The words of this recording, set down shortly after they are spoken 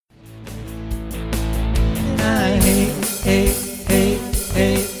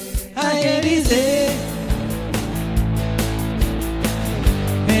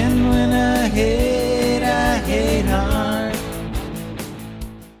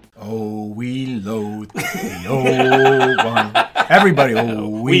we loathe the old one. Everybody,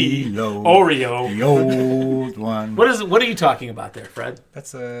 we loathe Oreo. the old one. What are you talking about there, Fred?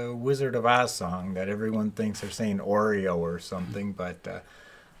 That's a Wizard of Oz song that everyone thinks they're saying Oreo or something, but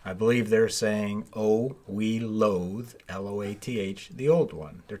I believe they're saying, oh, we loathe, L-O-A-T-H, the old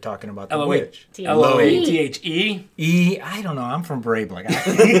one. They're talking about the witch. L-O-A-T-H-E? I don't know. I'm from Brablick.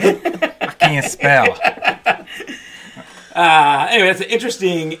 I can't spell. Anyway, that's an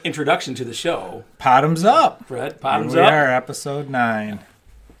interesting introduction to the show. Bottoms up. Fred, bottoms Here we up. are, episode 9.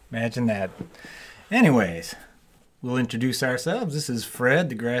 Imagine that. Anyways, we'll introduce ourselves. This is Fred,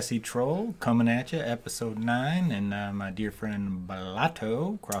 the Grassy Troll, coming at you, episode 9. And my dear friend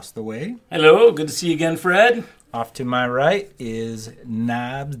Balato, across the way. Hello, good to see you again, Fred. Off to my right is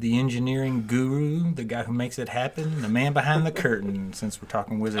Knobs, the engineering guru, the guy who makes it happen, the man behind the curtain, since we're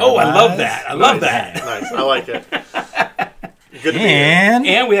talking Wizard of Oz. I love that. I love that. Nice. I like it. Good to be here.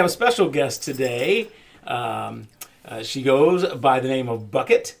 And we have a special guest today. She goes by the name of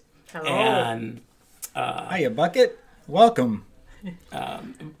Bucket. Hello. And Hiya, Bucket. Welcome.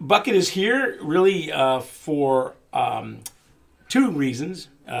 Bucket is here really for 2 reasons.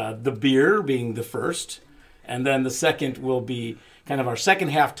 The beer being the first, and then the second will be kind of our second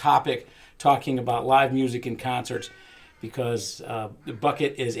half topic, talking about live music and concerts, because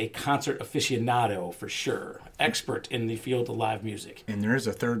Bucket is a concert aficionado for sure, expert in the field of live music. And there's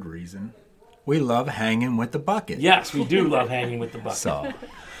a third reason. We love hanging with the Bucket. Yes, we do love hanging with the Bucket. So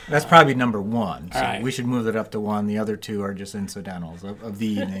that's probably number 1. So All right. we should move it up to 1. The other 2 are just incidentals of the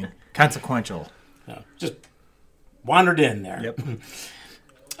evening. Consequential. Just wandered in there. Yep.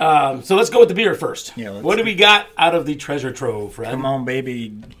 So let's go with the beer first. Yeah, let's what do we got out of the treasure trove, Fred? Come on,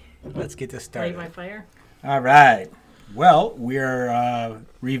 baby. Let's get this Light started. my fire. All right. Well, we're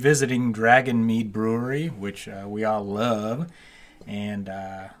revisiting Dragon Mead Brewery, which we all love, and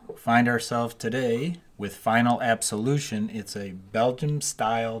find ourselves today with Final Absolution. It's a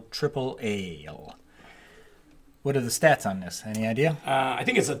Belgium-style triple ale. What are the stats on this? Any idea? I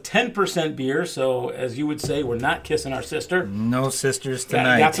think it's a 10% beer, so as you would say, we're not kissing our sister. No sisters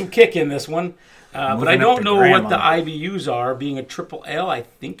tonight. Got some kick in this one. But I Moving up don't to know grandma. what the IBUs are. Being a triple ale, I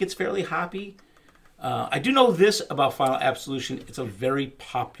think it's fairly hoppy. I do know this about Final Absolution. It's a very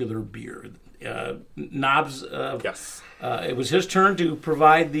popular beer. Knobs, Yes. it was his turn to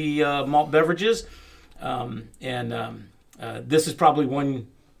provide the malt beverages. This is probably one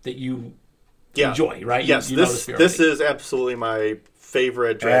that you enjoy, right? Yes, you know this beer this already. is absolutely my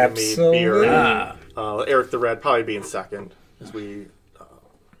favorite Dragon Mead Absolutely. beer. Eric the Red probably being second, as we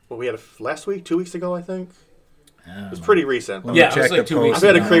we had last week, 2 weeks ago, I think. It was pretty recent. Let me Yeah, it check was like the 2 weeks post I've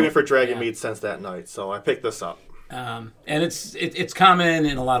had a now. craving for Dragon Yeah. Mead since that night, so I picked this up. And it's common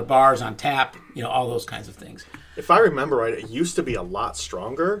in a lot of bars, on tap, all those kinds of things. If I remember right, it used to be a lot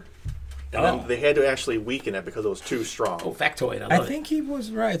stronger, and Oh. then they had to actually weaken it because it was too strong. Oh, factoid! I I love it. think he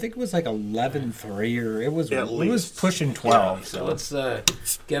was right. I think it was like 11-3, or it was At it was least. pushing 12. So let's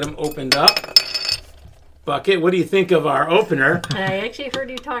get them opened up. Bucket, what do you think of our opener? I actually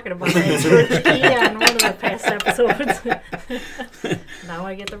heard you talking about that George Key on one of the past episodes. Now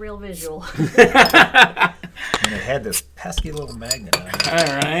I get the real visual. And it had this pesky little magnet on it.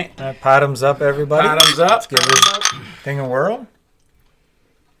 All right, Bottoms up, everybody. bottoms up. Let's give this thing a whirl.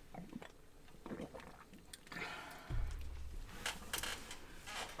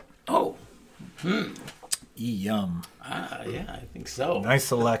 Oh, Yum. yeah, I think so. Nice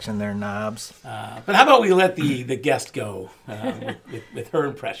selection there, Knobs. But how about we let the guest go with her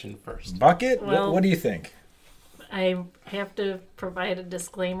impression first? Bucket, Well- what do you think? I have to provide a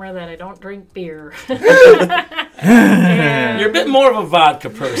disclaimer that I don't drink beer. You're a bit more of a vodka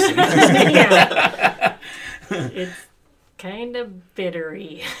person. Yeah. It's kind of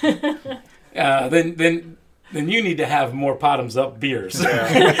bittery. Then you need to have more bottoms up beers.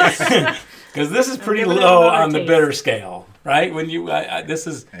 Because this is pretty giving it low another on the taste. bitter scale, right? When this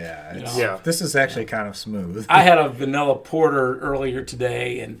is. Yeah, You it's, know. Yeah. this is actually kind of smooth. I had a vanilla porter earlier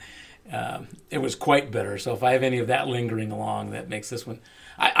today, and it was quite bitter. So if I have any of that lingering along, that makes this one.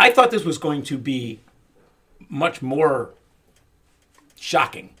 I thought this was going to be much more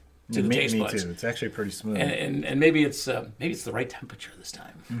shocking to the me, taste me buds, too. It's actually pretty smooth. and maybe it's the right temperature this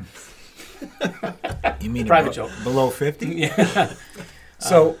time. You mean private joke. below 50? Yeah.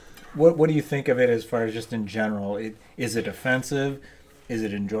 So, what do you think of it as far as just in general? Is it offensive? Is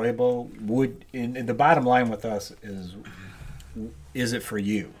it enjoyable? In the bottom line with us is it for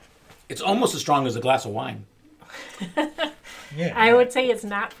you? It's almost as strong as a glass of wine. Yeah. I would say it's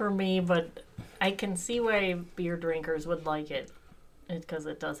not for me, but I can see why beer drinkers would like it. Because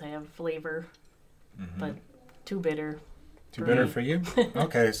it does have flavor, but too bitter. Too bitter for you?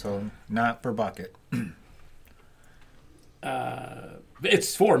 Okay, so not for Bucket.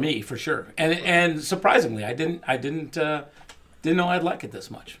 It's for me for sure, and surprisingly, I didn't know I'd like it this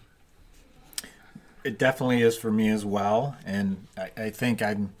much. It definitely is for me as well, and I think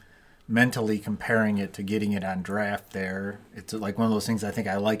I'm mentally comparing it to getting it on draft there. It's like one of those things I think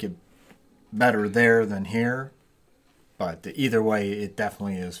I like it better there than here, but either way, it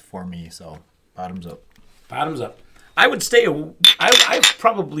definitely is for me, so bottoms up. Bottoms up. I would stay. I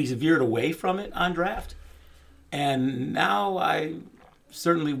probably veered away from it on draft, and now I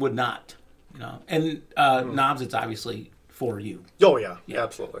certainly would not. You know, and Knobs, it's obviously for you. Oh yeah,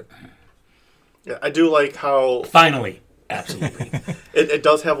 absolutely. Yeah, I do like how Finally, absolutely. it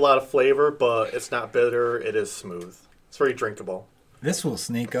does have a lot of flavor, but it's not bitter. It is smooth. It's very drinkable. This will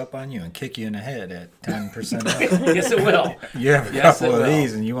sneak up on you and kick you in the head at 10% off. Yes, it will. You have a Yes, couple it of will.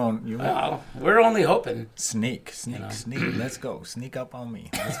 these and you won't. Well, we're only hoping. Sneak. Let's go. Sneak up on me.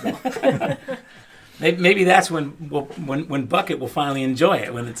 Let's go. Maybe that's when Bucket will finally enjoy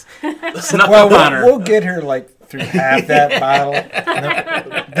it, when it's snuck Well, up on her. we'll get her like through half that bottle.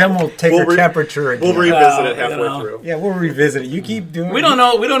 And then we'll take her temperature again. We'll revisit it halfway you know. through. Yeah, we'll revisit it. You keep doing. We don't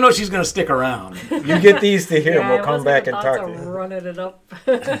know she's going to stick around. You get these to here. Yeah, We'll I come wasn't back and about talk to to you. running it up.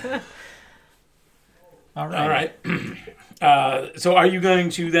 All right. All right. So are you going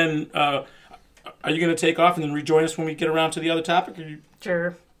to then? Are you going to take off and then rejoin us when we get around to the other topic? Or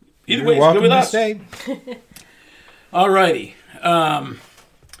Sure. either You're way, it's welcome good with to us. stay. All righty.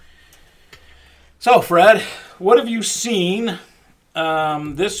 So Fred, what have you seen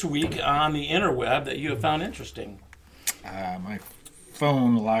this week on the interweb that you have found interesting? My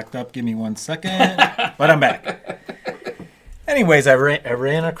phone locked up. Give me 1 second. But I'm back. Anyways, I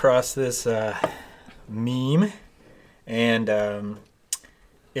ran across this meme, and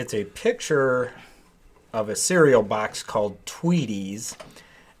it's a picture of a cereal box called Tweeties,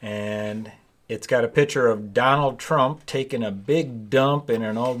 and it's got a picture of Donald Trump taking a big dump in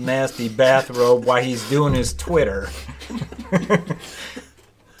an old nasty bathrobe while he's doing his Twitter.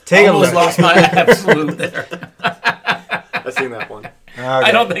 Take a Almost look. lost my absolute there. I've seen that one.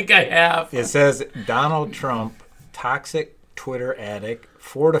 I don't think I have. It says Donald Trump, toxic Twitter addict,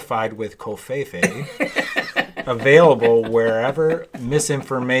 fortified with Covfefe, available wherever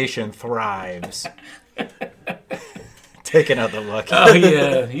misinformation thrives. Take another look. Oh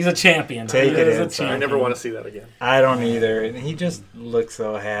yeah, he's a champion. Take He it is a in, son. I never want to see that again. I don't either. And he just looks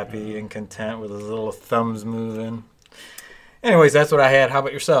so happy and content with his little thumbs moving. Anyways, that's what I had. How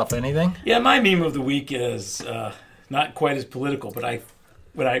about yourself? Anything? Yeah, my meme of the week is not quite as political, but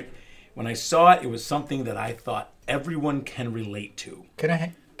when I saw it, it was something that I thought everyone can relate to. Can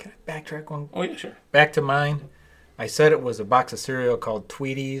I backtrack one? Oh yeah, sure. Back to mine. I said it was a box of cereal called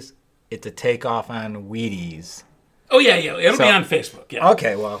Tweeties. It's a takeoff on Wheaties. Oh yeah. It'll be on Facebook. Yeah.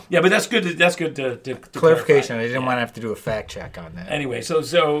 Okay, well, Yeah, but that's good. That's good to clarification. clarify. I didn't want to have to do a fact check on that. Anyway, so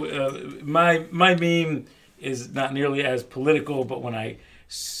my meme is not nearly as political, but when I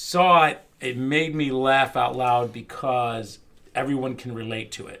saw it, it made me laugh out loud because everyone can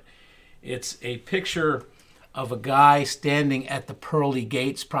relate to it. It's a picture of a guy standing at the pearly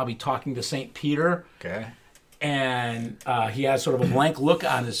gates, probably talking to St. Peter, Okay. and he has sort of a blank look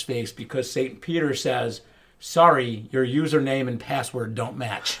on his face because St. Peter says, "Sorry, your username and password don't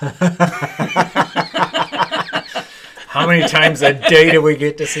match." How many times a day do we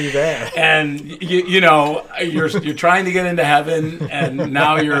get to see that? And you're trying to get into heaven, and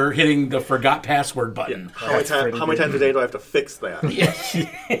now you're hitting the forgot password button. How many times a day do I have to fix that?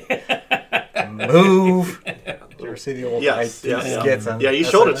 Move. You ever see the old Yes, IT yes. skits on Yeah, you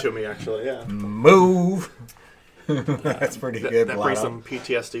showed it to me actually. Yeah, Move. That's pretty good. that brings some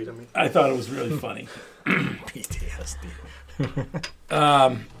PTSD to me. I thought it was really funny. PTSD.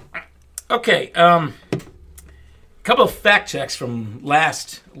 Okay, couple of fact checks from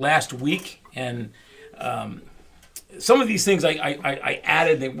last week, and some of these things I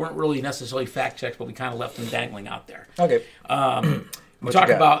added. They weren't really necessarily fact checks, but we kind of left them dangling out there. Okay. We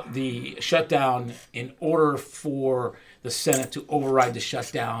talked about the shutdown. In order for the Senate to override the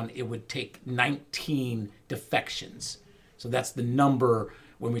shutdown, it would take 19 defections. So that's the number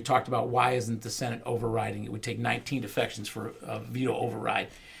when we talked about why isn't the Senate overriding. It would take 19 defections for a veto override.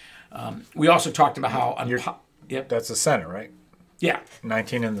 We also talked about how... Yep. That's the Senate, right? Yeah.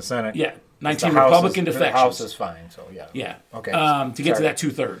 19 in the Senate. Yeah. The 19 House Republican is, defections. The House is fine, so yeah. Yeah. Okay. To get to Sorry.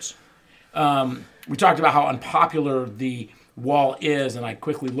 that 2/3. We talked about how unpopular the wall is, and I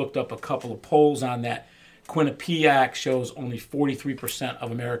quickly looked up a couple of polls on that. Quinnipiac shows only 43%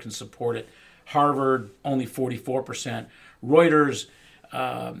 of Americans support it. Harvard, only 44%. Reuters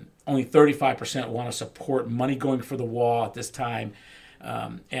Only 35% want to support money going for the wall at this time.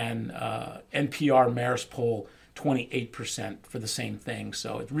 And NPR Marist poll, 28% for the same thing.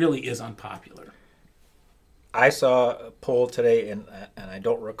 So it really is unpopular. I saw a poll today, and I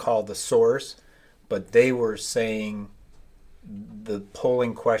don't recall the source, but they were saying the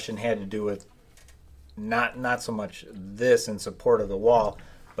polling question had to do with not so much this in support of the wall,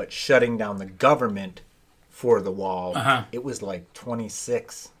 but shutting down the government for the wall. It was like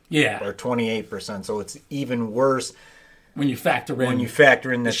 26 or 28%. So it's even worse when you factor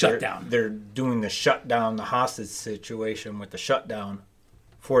in that shutdown. They're doing the shutdown, the hostage situation with the shutdown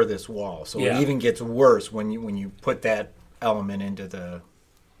for this wall. So it even gets worse when you put that element into the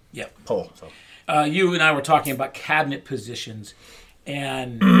poll. So. You and I were talking about cabinet positions,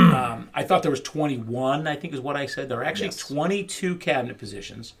 and I thought there was 21, I think is what I said. There are actually 22 cabinet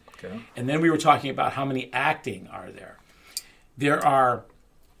positions. Okay. And then we were talking about how many acting are there. There are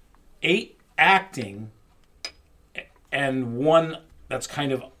 8 acting and 1 that's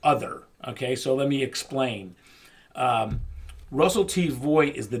kind of other. Okay, so let me explain. Russell T.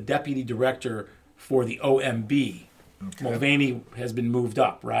 Voigt is the deputy director for the OMB. Okay. Mulvaney has been moved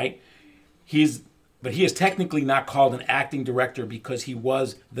up, right? But he is technically not called an acting director because he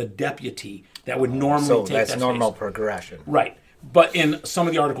was the deputy that would normally take that space. So that's normal progression. Right. But in some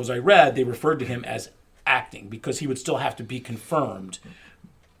of the articles I read, they referred to him as acting because he would still have to be confirmed.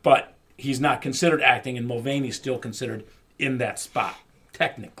 But he's not considered acting, and Mulvaney's still considered in that spot,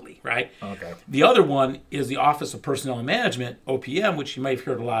 technically, right? Okay. The other one is the Office of Personnel and Management, OPM, which you may have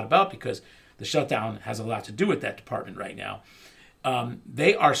heard a lot about because the shutdown has a lot to do with that department right now.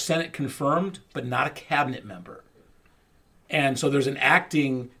 They are Senate confirmed, but not a cabinet member. And so there's an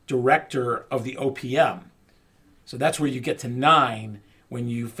acting director of the OPM. So that's where you get to 9 when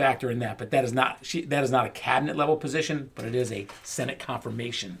you factor in that. But that is not a cabinet level position, but it is a Senate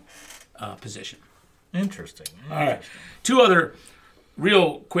confirmation position. Interesting. All right. 2 other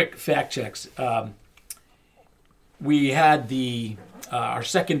real quick fact checks. We had our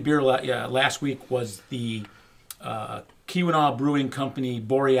second beer last week was the Keweenaw Brewing Company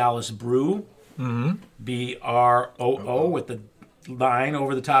Borealis Brew. Mm-hmm. BROO with the line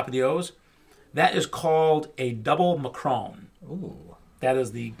over the top of the O's. That is called a double Macron. Ooh. That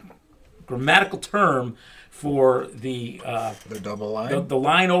is the grammatical term for the double line? The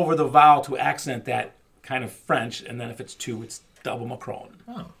line over the vowel to accent that kind of French, and then if it's 2, it's double Macron.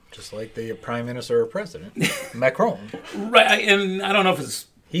 Oh, just like the prime minister or president, Macron. Right, and I don't know if it's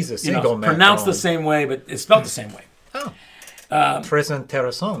he's a single Macron. Pronounced the same way, but it's spelled the same way. Oh. Très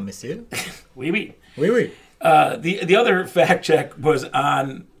intéressant, monsieur. Oui, oui. Oui, oui. The other fact check was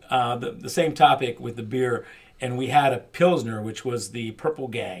on the same topic with the beer, and we had a Pilsner, which was the Purple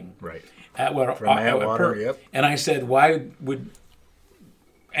Gang. Right. From Atwater, yep. And I said, why would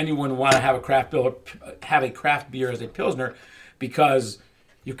anyone want to have a craft beer as a Pilsner? Because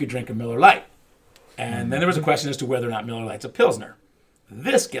you could drink a Miller Lite. And then there was a question as to whether or not Miller Lite's a Pilsner.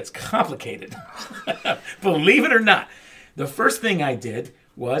 This gets complicated. Believe it or not. The first thing I did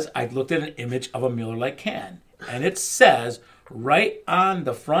was I looked at an image of a Miller Lite can. And it says right on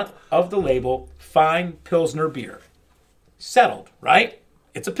the front of the label, fine Pilsner beer. Settled, right?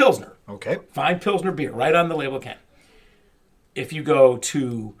 It's a Pilsner. Okay. Fine Pilsner beer, right on the label can. If you go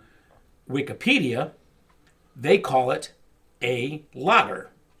to Wikipedia, they call it a lager.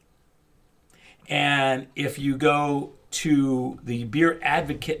 And if you go to the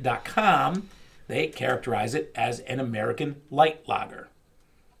beeradvocate.com, they characterize it as an American light lager.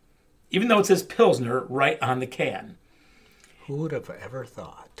 Even though it says Pilsner right on the can. Who would have ever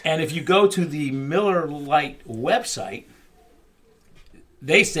thought? And if you go to the Miller Lite website,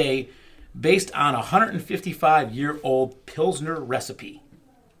 they say, based on a 155-year-old Pilsner recipe.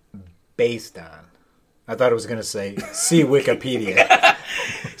 Based on. I thought it was going to say, see Wikipedia.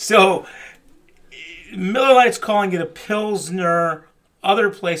 So, Miller Lite's calling it a Pilsner. Other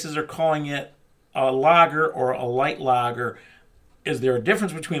places are calling it a lager or a light lager. Is there a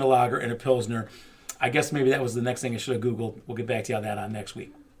difference between a lager and a Pilsner? I guess maybe that was the next thing I should have Googled. We'll get back to you on that on next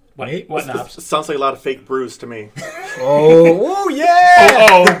week. What knobs? Sounds like a lot of fake brews to me. Oh, yeah!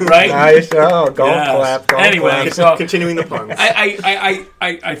 Oh, right? Nice. Oh, golf clap. Anyway, so continuing the puns.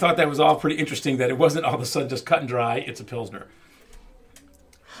 I thought that was all pretty interesting that it wasn't all of a sudden just cut and dry. It's a Pilsner.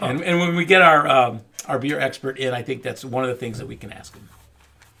 Huh. And when we get our beer expert in, I think that's one of the things that we can ask him.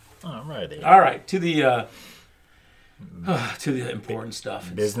 Alrighty. All right, to the important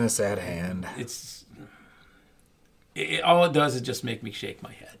stuff. Business at hand. All it does is just make me shake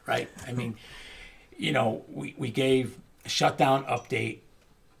my head, right? I mean, we gave a shutdown update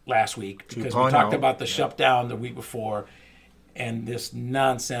last week because we talked about the shutdown the week before, and this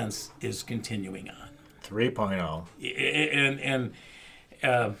nonsense is continuing on. 3.0.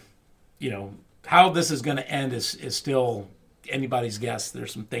 And how this is going to end is still anybody's guess.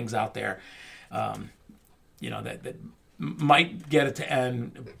 There's some things out there, that might get it to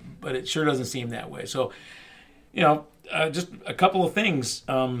end, but it sure doesn't seem that way. So, just a couple of things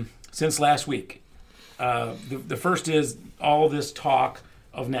since last week. The first is all this talk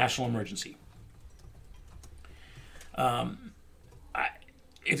of national emergency.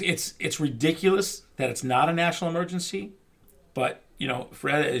 It's ridiculous that it's not a national emergency, but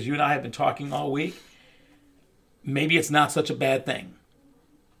Fred, as you and I have been talking all week, maybe it's not such a bad thing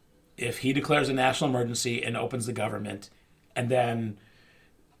if he declares a national emergency and opens the government, and then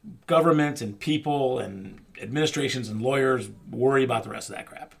government and people and administrations and lawyers worry about the rest of that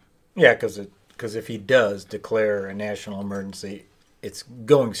crap. Yeah, because if he does declare a national emergency, it's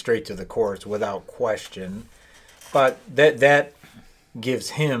going straight to the courts without question. But that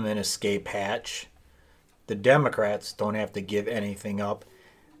gives him an escape hatch. The Democrats don't have to give anything up.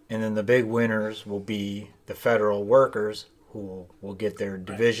 And then the big winners will be the federal workers, who will get their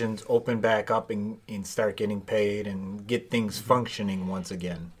divisions open back up and start getting paid and get things functioning once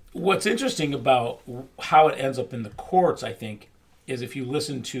again. What's interesting about how it ends up in the courts, I think, is if you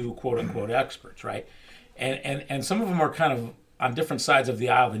listen to quote-unquote experts, right? And some of them are kind of on different sides of the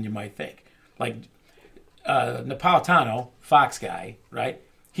aisle than you might think. Like Napolitano, Fox guy, right?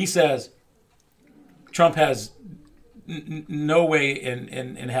 He says Trump has no way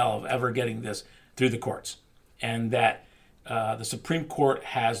in hell of ever getting this through the courts, and that the Supreme Court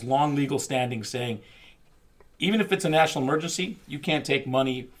has long legal standing saying even if it's a national emergency, you can't take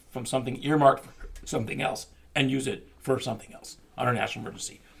money from something earmarked for something else and use it for something else under national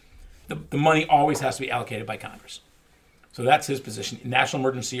emergency. The money always has to be allocated by Congress. So that's his position, national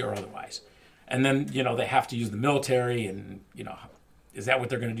emergency or otherwise. And then, they have to use the military, and, is that what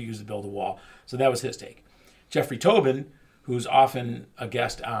they're going to use to build a wall? So that was his take. Jeffrey Tobin, who's often a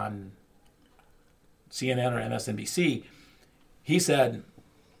guest on CNN or MSNBC, he said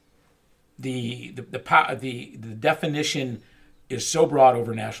the definition is so broad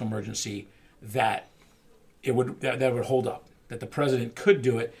over national emergency that it would hold up, that the president could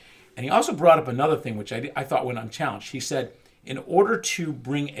do it. And he also brought up another thing, which I thought went unchallenged. He said, in order to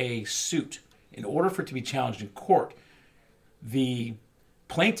bring a suit, in order for it to be challenged in court, the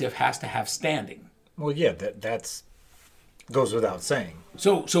plaintiff has to have standing. Well, yeah, that's goes without saying.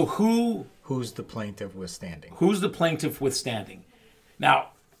 So who's the plaintiff with standing? Who's the plaintiff with standing? Now,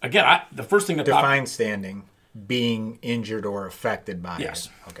 again, the first thing that define standing: being injured or affected by yes.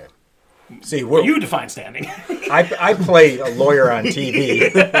 it. Okay. See, you define standing. I play a lawyer on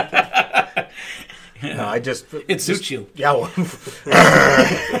TV. No, it suits you. Yeah. Well.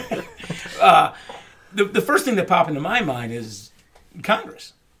 The first thing that popped into my mind is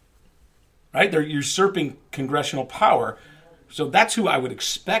Congress. Right? They're usurping congressional power. So that's who I would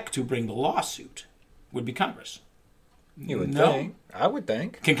expect to bring the lawsuit, would be Congress. You would think. I would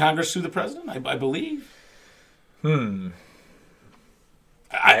think. Can Congress sue the president? I believe.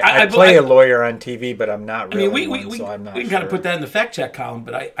 I play a lawyer on TV, but I'm not really so I'm not we can sure. kind of put that in the fact check column,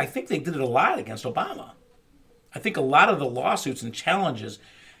 but I think they did it a lot against Obama. I think a lot of the lawsuits and challenges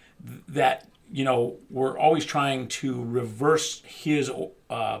that, were always trying to reverse his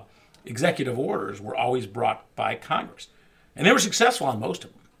executive orders were always brought by Congress. And they were successful on most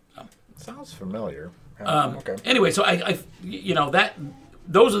of them. So. Sounds familiar. Okay. Anyway, so I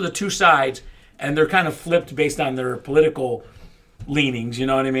those are the two sides, and they're kind of flipped based on their political leanings, you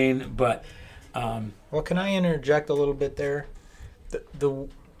know what I mean? But well, can I interject a little bit there?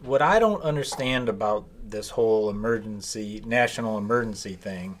 What I don't understand about this whole national emergency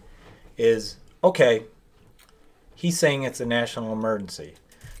thing is, okay, he's saying it's a national emergency.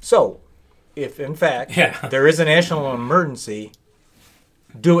 So, if in fact there is a national emergency,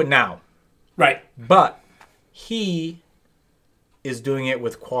 do it now. Right. But he is doing it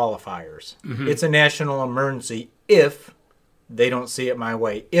with qualifiers. Mm-hmm. It's a national emergency if they don't see it my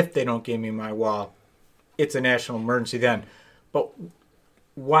way. If they don't give me my wall, it's a national emergency then. But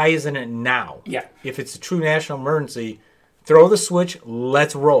why isn't it now? Yeah. If it's a true national emergency, throw the switch,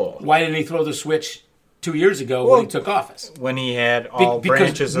 let's roll. Why didn't he throw the switch 2 years ago when he took office? When he had all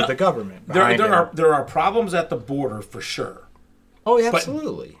branches of the government behind him. There are problems at the border for sure. Oh,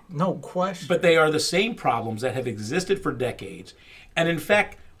 absolutely. No question. But they are the same problems that have existed for decades. And in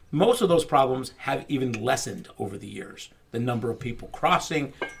fact, most of those problems have even lessened over the years. The number of people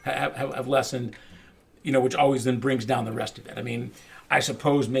crossing have lessened, which always then brings down the rest of it. I mean, I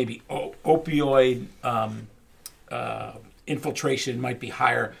suppose maybe opioid infiltration might be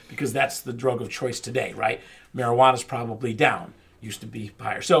higher because that's the drug of choice today, right? Marijuana's probably down. Used to be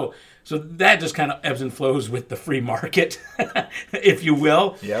higher. So that just kind of ebbs and flows with the free market, if you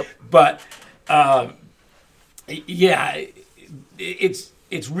will. Yep. But yeah,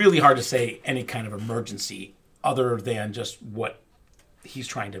 it's really hard to say any kind of emergency other than just what he's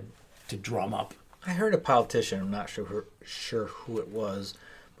trying to drum up. I heard a politician, I'm not sure who it was,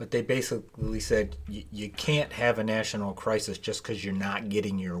 but they basically said you can't have a national crisis just because you're not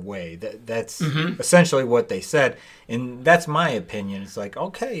getting your way. That's essentially what they said, and that's my opinion. It's like,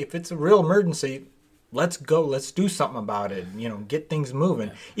 okay, if it's a real emergency, let's go. Let's do something about it. Get things moving.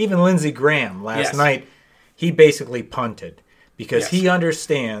 Yeah. Even Lindsey Graham last night, he basically punted because he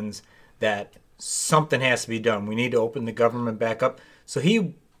understands that something has to be done. We need to open the government back up. So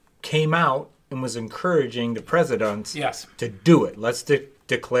he came out and was encouraging the presidents to do it. Let's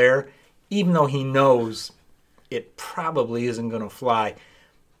declare, even though he knows it probably isn't going to fly.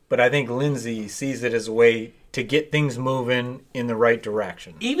 But I think Lindsey sees it as a way to get things moving in the right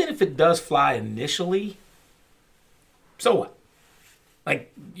direction. Even if it does fly initially, so what?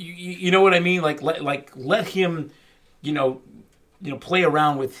 Like, you know what I mean? Like let him, play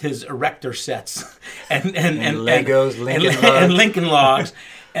around with his erector sets and Legos, and Lincoln Logs,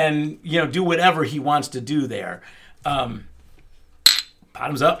 and do whatever he wants to do there.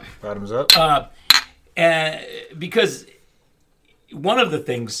 Bottoms up. Bottoms up. And because one of the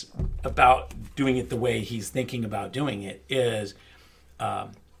things about doing it the way he's thinking about doing it is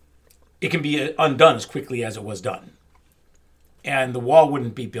it can be undone as quickly as it was done. And the wall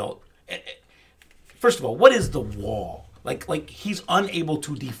wouldn't be built. First of all, what is the wall? Like he's unable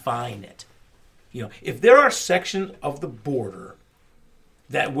to define it. If there are sections of the border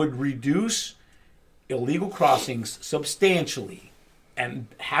that would reduce illegal crossings substantially and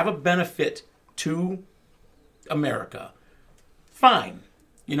have a benefit to America, fine.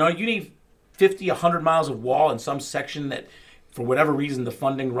 You need 50, 100 miles of wall in some section that, for whatever reason, the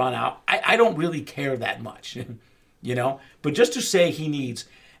funding run out. I don't really care that much, But just to say he needs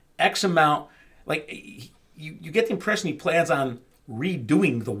X amount, you get the impression he plans on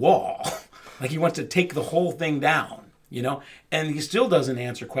redoing the wall. Like he wants to take the whole thing down, And he still doesn't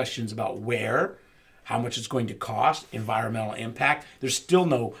answer questions about where, how much it's going to cost, environmental impact. There's still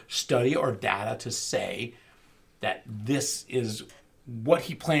no study or data to say that this is what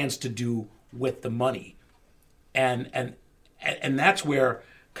he plans to do with the money. And that's where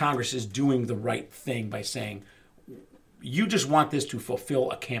Congress is doing the right thing by saying, you just want this to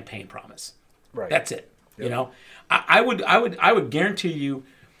fulfill a campaign promise. Right. That's it. Yep. I would guarantee you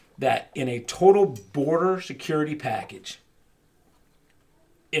that in a total border security package,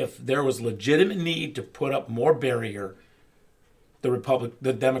 if there was legitimate need to put up more barrier,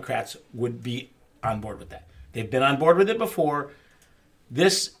 the Democrats would be on board with that. They've been on board with it before.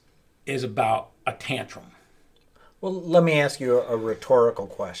 This is about a tantrum. Well, let me ask you a rhetorical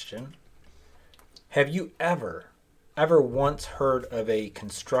question. Have you ever once heard of a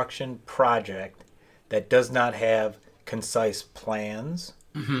construction project that does not have concise plans,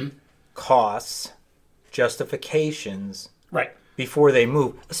 costs, justifications, right, before they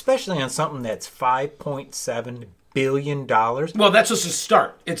move, especially on something that's $5.7 billion? Well, that's just a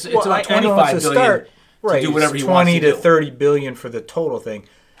start. It's about $25 billion right, to do whatever it's you want to do. 20 to $30 billion for the total thing.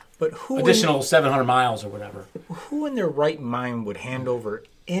 But additional 700 miles or whatever. Who in their right mind would hand over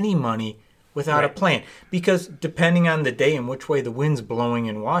any money without a plan? Because depending on the day and which way the wind's blowing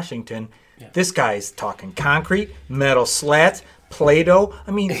in Washington, this guy's talking concrete, metal slats, Play-Doh.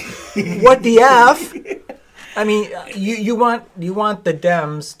 I mean, what the F? I mean, you want the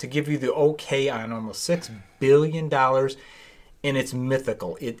Dems to give you the okay on almost $6 billion, and it's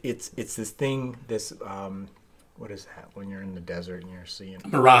mythical. It's this thing, what is that when you're in the desert and you're seeing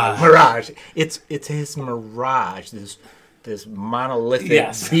mirage? It's his mirage. This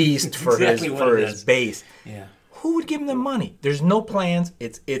monolithic beast for his base. Yeah. Who would give him the money? There's no plans.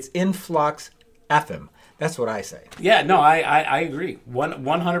 It's influx. F him. That's what I say. Yeah. No, I agree.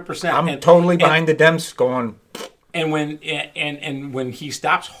 100%. I'm totally behind the Dems going. And when he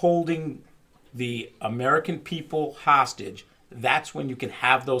stops holding the American people hostage, that's when you can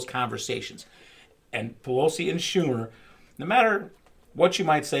have those conversations. And Pelosi and Schumer, no matter what you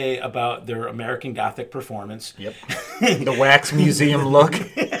might say about their American Gothic performance. Yep. The wax museum look.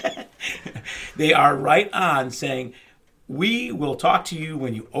 They are right on saying, we will talk to you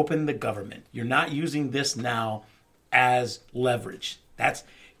when you open the government. You're not using this now as leverage. That's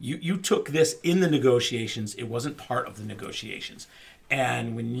you took this in the negotiations. It wasn't part of the negotiations.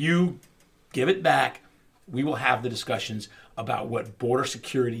 And when you give it back, we will have the discussions about what border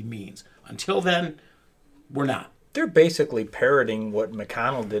security means. Until then, we're not. they're basically parroting what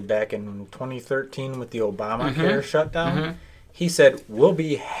McConnell did back in 2013 with the Obamacare shutdown. He said, "We'll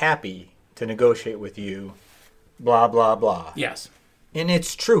be happy to negotiate with you, blah, blah, blah." Yes. And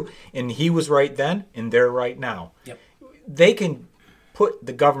it's true. And he was right then, and they're right now. Yep. They can put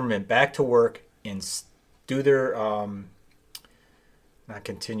the government back to work and do their, not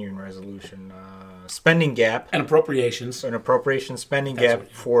continuing resolution, spending gap. And appropriations. An appropriation spending That's gap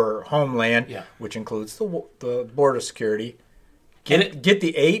what- for Homeland, Yeah. which includes the border security. And Get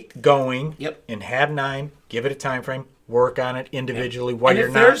the 8 going, Yep. and have 9. Give it a time frame. Work on it individually while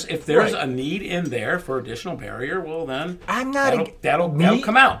and you're if there's right. a need in there for additional barrier, well then I'm not that'll me,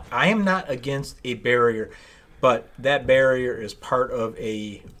 come out. I am not against a barrier, but that barrier is part of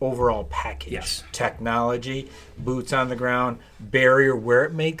a overall package. Yes. Technology, boots on the ground, barrier where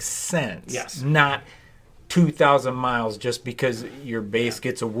it makes sense. Yes. Not 2,000 miles just because your base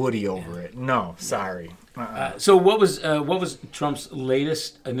gets a Woody over it. No, sorry. So what was Trump's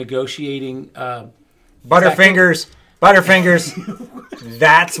latest negotiating? Butterfingers. Butterfingers.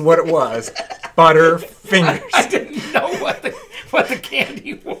 That's what it was. Butterfingers. I didn't know what the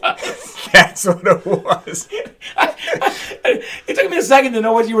candy was. That's what it was. It took me a second to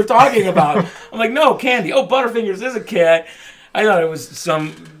know what you were talking about. I'm like, no, candy. Oh, Butterfingers is a cat. I thought it was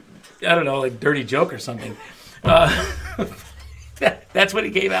some, I don't know, like dirty joke or something. That's what he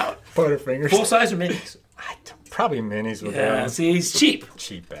gave out. Butterfingers. Full size or minis? Probably minis with Yeah, him. see, he's cheap.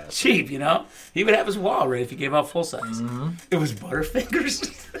 Cheap ass. Cheap, you know? He would have his wall right if he gave out full size. It was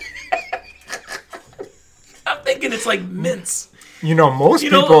Butterfingers. I'm thinking it's like mints. You know, most You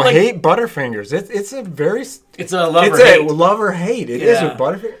know, people like- hate Butterfingers. It's a very It's a love it's or a hate. love or hate. It is Yeah. with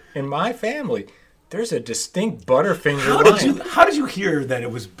Butterfinger. In my family, there's a distinct Butterfinger line. How did you hear that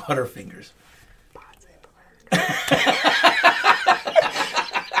it was Butterfingers?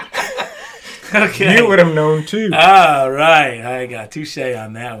 Okay. You would have known too. All right. I got touche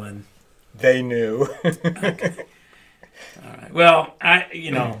on that one. They knew. All right. Well,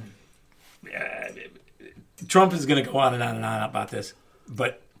 Trump is going to go on and on and on about this,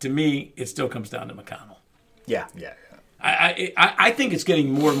 but to me, it still comes down to McConnell. yeah. I think it's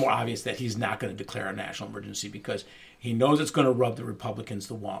getting more and more obvious that he's not going to declare a national emergency because he knows it's going to rub the Republicans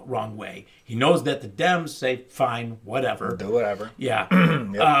the wrong way. He knows that the Dems say, fine, whatever. Do whatever. Yeah.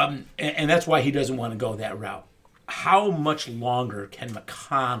 And that's why he doesn't want to go that route. How much longer can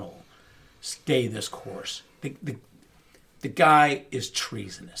McConnell stay this course? The guy is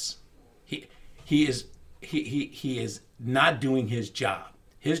treasonous. He is not doing his job.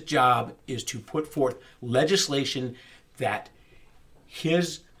 His job is to put forth legislation that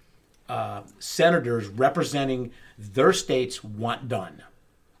his senators representing their states want done.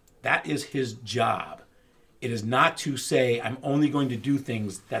 That is his job. It is not to say, I'm only going to do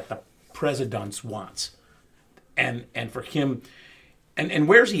things that the president wants. And for him, and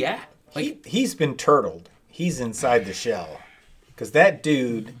where's he at? Like, He's been turtled. He's inside the shell. Because that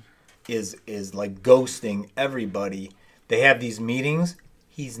dude is like ghosting everybody. They have these meetings.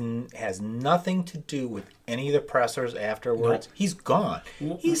 Has nothing to do with any of the pressers afterwards. No. He's gone.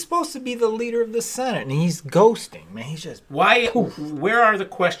 He's supposed to be the leader of the Senate, and he's ghosting. Man, he's just where are the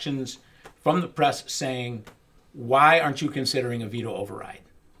questions from the press saying, why aren't you considering a veto override?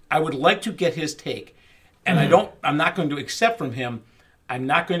 I would like to get his take. And I'm not going to accept from him, I'm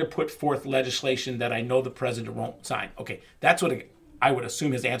not going to put forth legislation that I know the president won't sign. Okay, that's what I would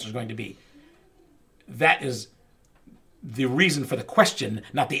assume his answer is going to be. That the reason for the question,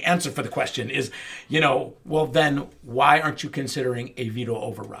 not the answer for the question, is, well, then why aren't you considering a veto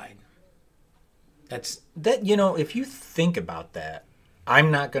override? That's that. If you think about that,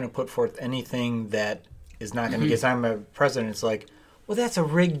 I'm not going to put forth anything that is not going to get. I'm a president. It's like, well, that's a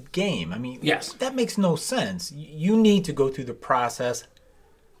rigged game. I mean, yes, that makes no sense. You need to go through the process,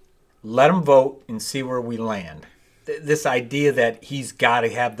 let them vote, and see where we land. This idea that he's got to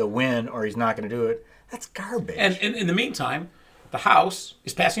have the win or he's not going to do it. That's garbage. And in the meantime, the House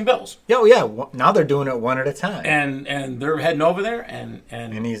is passing bills. Yeah. Now they're doing it one at a time. And they're heading over there, and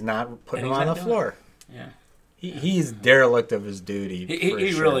he's not putting and them he's on the not floor. Yeah, he's derelict of his duty.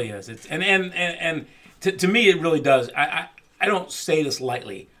 he sure. really is. It's and to me, it really does. I don't say this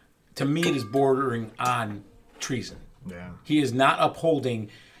lightly. To me, it is bordering on treason. Yeah. He is not upholding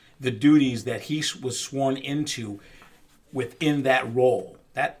the duties that he was sworn into within that role.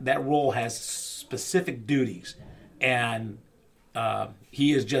 That role has specific duties, and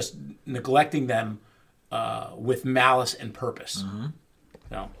he is just neglecting them with malice and purpose.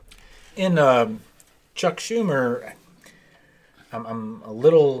 So, In Chuck Schumer, I'm a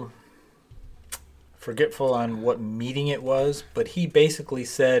little forgetful on what meeting it was, but he basically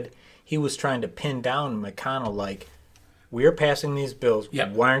said he was trying to pin down McConnell, like, we're passing these bills.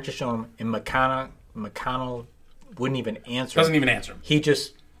 Yep. Why aren't you showing them? And McConnell wouldn't even answer. Doesn't even answer him. He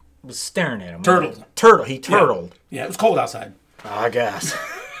just was staring at him. Turtled. He turtled. Yeah, it was cold outside. I guess.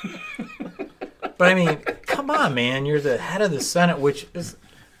 But I mean, come on, man. You're the head of the Senate, which is,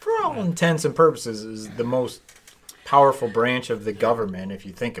 for all intents and purposes, is the most powerful branch of the government, if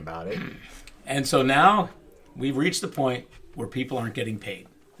you think about it. And so now we've reached the point where people aren't getting paid.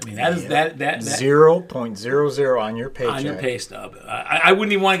 I mean, that is that 0.00 on your paycheck. on your pay stub. I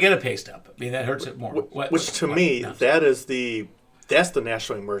wouldn't even want to get a pay stub. I mean, that hurts it more. Which to me, that's the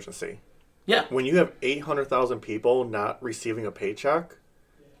national emergency. Yeah. When you have 800,000 people not receiving a paycheck,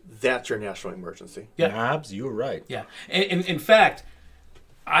 that's your national emergency. Yeah. Knobs, you were right. Yeah. And in fact,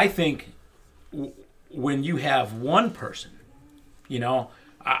 I think when you have one person, you know,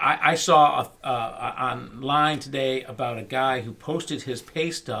 I saw online today about a guy who posted his pay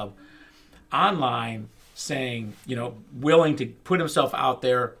stub online saying, you know, willing to put himself out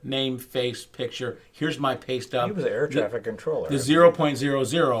there, name, face, picture. Here's my pay stub. He was an air traffic controller. The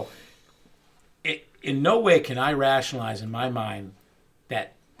 0.00. In no way can I rationalize in my mind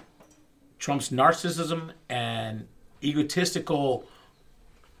that Trump's narcissism and egotistical,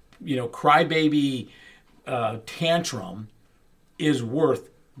 you know, crybaby tantrum is worth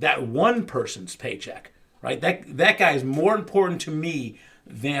that one person's paycheck, right? That guy is more important to me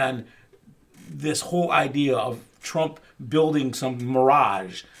than this whole idea of Trump building some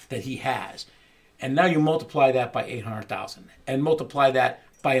mirage that he has. And now you multiply that by 800,000 and multiply that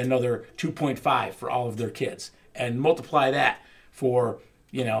by another 2.5 for all of their kids and multiply that for,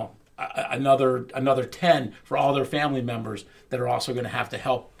 you know, another 10 for all their family members that are also going to have to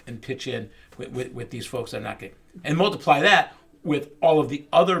help and pitch in with these folks that are not getting, and multiply that with all of the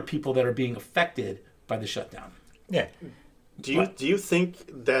other people that are being affected by the shutdown. Yeah. Do you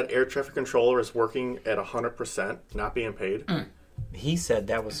think that air traffic controller is working at 100%, not being paid? He said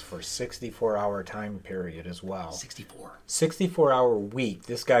that was for 64-hour time period as well. 64. 64-hour week.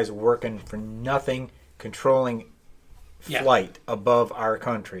 This guy's working for nothing, controlling flight above our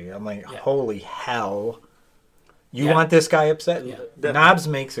country. I'm like, holy hell. You want this guy upset? Yeah. Knobs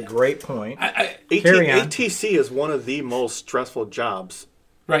makes a great point. ATC is one of the most stressful jobs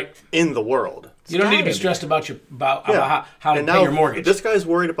in the world. You don't need to be stressed about how to pay your mortgage. This guy's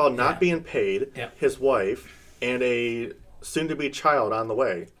worried about not being paid, his wife, and a soon-to-be child on the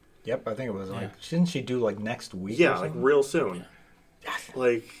way. Yep, I think it was shouldn't she do like next week? Yeah, like real soon. Yeah.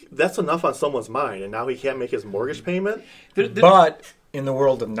 Like, that's enough on someone's mind, and now he can't make his mortgage payment? But in the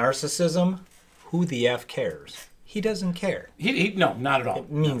world of narcissism, who the F cares? He doesn't care. No, not at all.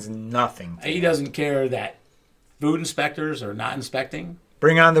 It means nothing. He doesn't care that food inspectors are not inspecting.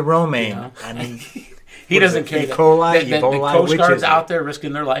 Bring on the romaine. You know? I mean, he doesn't care E. coli, that Ebola, the Coast Guard's is out there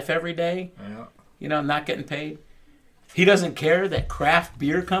risking their life every day, Yeah. Not getting paid. He doesn't care that craft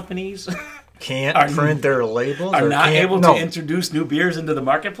beer companies can't print their labels. Are not able to introduce new beers into the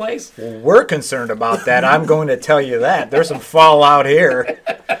marketplace. Well, we're concerned about that. I'm going to tell you that. There's some fallout here.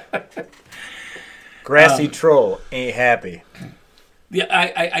 Grassy Troll ain't happy.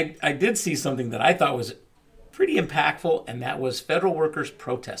 Yeah, I did see something that I thought was pretty impactful, and that was federal workers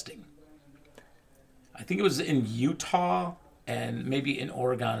protesting. I think it was in Utah and maybe in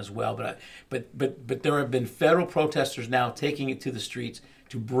Oregon as well. But there have been federal protesters now taking it to the streets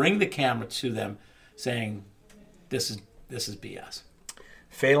to bring the camera to them, saying, "This is BS."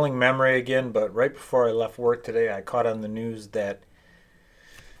 Failing memory again, but right before I left work today, I caught on the news that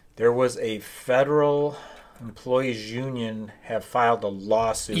there was a federal employees union have filed a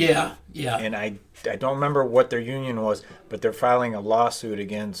lawsuit. Yeah. And I don't remember what their union was, but they're filing a lawsuit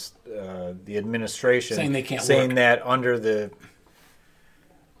against the administration, saying they can't saying work. that under the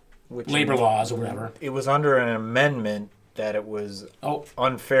labor laws or whatever. It was under an amendment that it was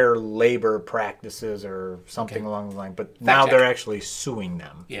unfair labor practices or something along the line. But now they're actually suing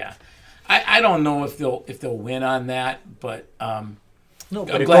them. Yeah, I don't know if they'll win on that, but. No,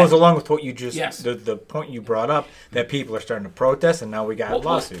 but it goes along with what you just, the point you brought up, that people are starting to protest, and now we got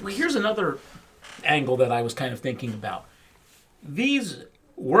lawsuits. Well, here's another angle that I was kind of thinking about. These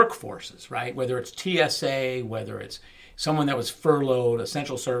workforces, right, whether it's TSA, whether it's someone that was furloughed,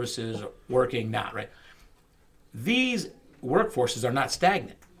 essential services, working not, right, these workforces are not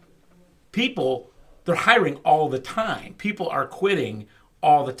stagnant. People, they're hiring all the time. People are quitting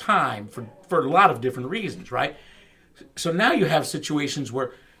all the time for a lot of different reasons, right? So now you have situations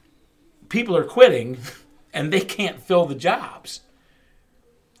where people are quitting and they can't fill the jobs.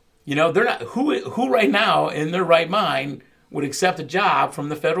 They're not who right now in their right mind would accept a job from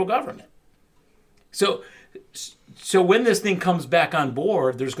the federal government. So when this thing comes back on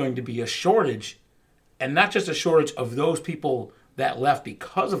board, there's going to be a shortage, and not just a shortage of those people that left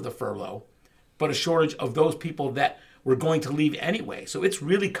because of the furlough, but a shortage of those people that were going to leave anyway. So it's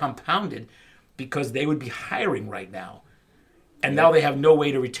really compounded because they would be hiring right now. And now they have no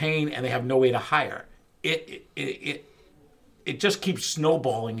way to retain and they have no way to hire. It just keeps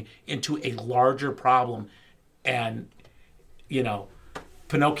snowballing into a larger problem. And,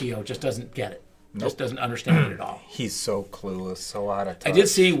 Pinocchio just doesn't get it. Just doesn't understand it at all. He's so clueless, so out of touch. I did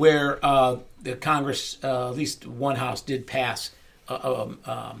see where the Congress, at least one house, did pass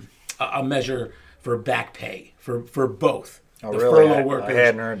a measure for back pay for both. Oh, the really? furlough workers. I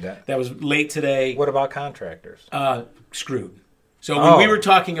hadn't heard that. That was late today. What about contractors? Screwed. So when we were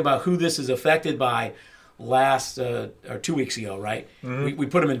talking about who this is affected by last or 2 weeks ago, right? Mm-hmm. We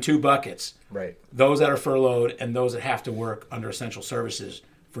put them in two buckets. Right. Those that are furloughed and those that have to work under essential services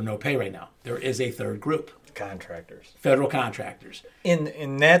for no pay right now. There is a third group. Contractors. Federal contractors.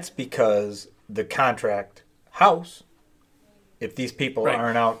 And that's because the contract house, if these people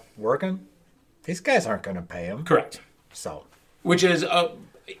aren't out working, these guys aren't going to pay them. Correct. So, which is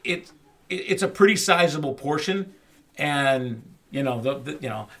it's a pretty sizable portion, and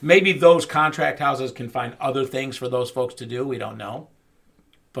maybe those contract houses can find other things for those folks to do. We don't know,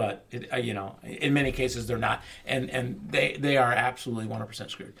 but in many cases they're not, and they are absolutely 100%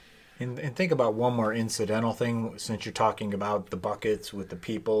 screwed. And think about one more incidental thing, since you're talking about the buckets with the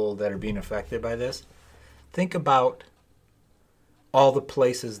people that are being affected by this. Think about all the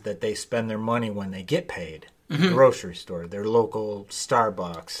places that they spend their money when they get paid. Mm-hmm. The grocery store, their local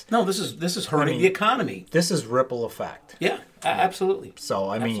Starbucks. No, this is hurting the economy. This is ripple effect. Yeah, absolutely. So,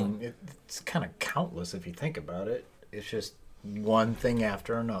 I mean, it's kind of countless if you think about it. It's just one thing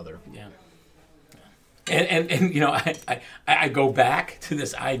after another. Yeah. And I go back to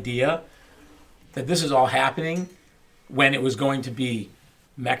this idea that this is all happening when it was going to be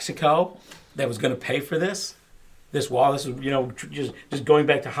Mexico that was going to pay for this wall. This is, just going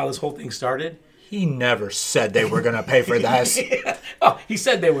back to how this whole thing started. He never said they were going to pay for this. Yeah. Oh, he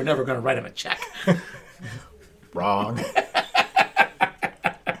said they were never going to write him a check. Wrong.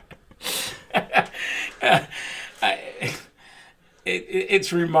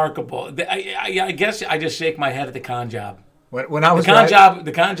 It's remarkable. I guess I just shake my head at the con job. When I was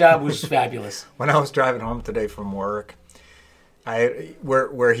the con job was fabulous. When I was driving home today from work,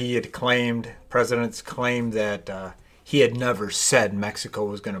 where he had claimed, presidents claimed that he had never said Mexico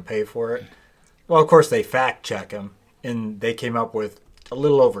was going to pay for it. Well, of course, they fact check him, and they came up with a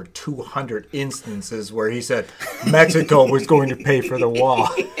little over 200 instances where he said Mexico was going to pay for the wall.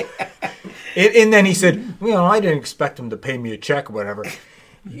 And then he said, I didn't expect him to pay me a check or whatever.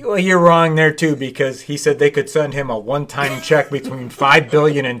 Well, you're wrong there, too, because he said they could send him a one-time check between $5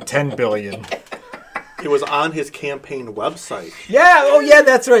 billion and $10 billion. It was on his campaign website. Yeah,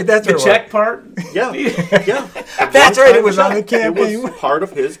 that's right. That's the check part? Yeah. That's right, it was on the campaign. It was part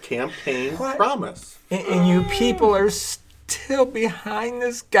of his campaign promise. And you people are still behind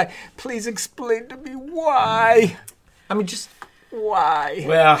this guy. Please explain to me why. I mean, just why?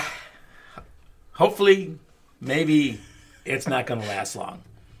 Well, hopefully, maybe it's not going to last long.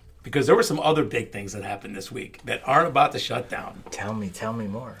 Because there were some other big things that happened this week that aren't about to shut down. Tell me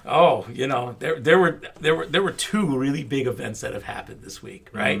more. Oh, there were two really big events that have happened this week,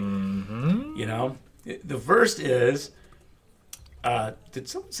 right? Mm-hmm. The first is, did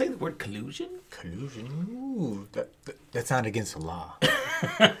someone say the word collusion? Collusion? Ooh, that's not against the law.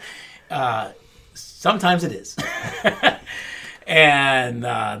 Sometimes it is.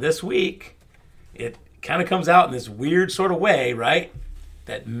 And this week, it kind of comes out in this weird sort of way, right?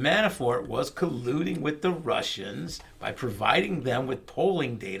 That Manafort was colluding with the Russians by providing them with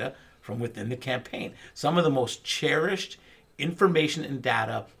polling data from within the campaign. Some of the most cherished information and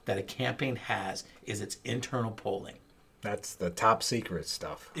data that a campaign has is its internal polling. That's the top secret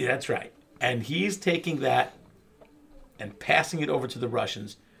stuff. Yeah, that's right. And he's taking that and passing it over to the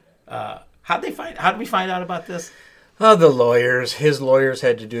Russians. How did we find out about this? His lawyers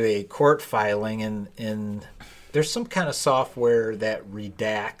had to do a court filing, and there's some kind of software that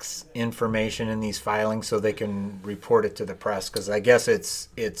redacts information in these filings so they can report it to the press, because I guess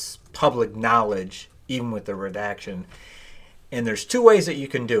it's public knowledge, even with the redaction. And there's two ways that you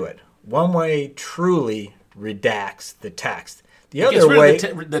can do it. One way truly redacts the text. The other way,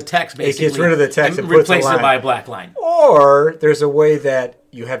 the text basically. It gets rid of the text and puts a line. Replaces it by a black line. Or there's a way that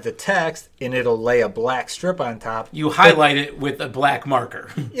you have the text and it'll lay a black strip on top. You highlight it with a black marker.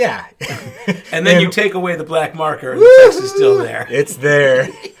 Yeah. And then you take away the black marker and the text is still there. It's there.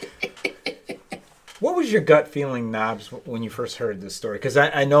 What was your gut feeling, Knobs, when you first heard this story? Because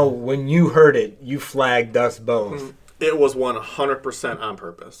I know when you heard it, you flagged us both. It was 100% on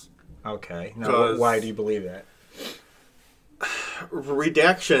purpose. Okay. Now, why do you believe that?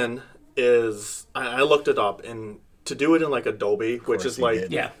 Redaction is, I looked it up, and to do it in like Adobe, which is like,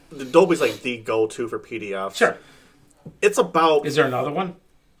 Yeah. Adobe's like the go-to for PDFs. Sure. It's about, Is there another one?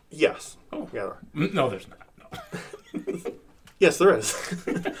 yes. Oh. Yeah. No, there's not. No. Yes, there is.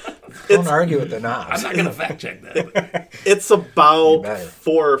 Don't argue with the Knobs. I'm not going to fact check that. It's You about better.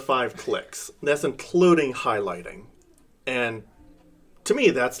 4 or 5 clicks. That's including highlighting. And to me,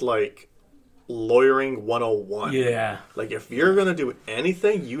 that's like lawyering 101. Yeah. Like, if you're going to do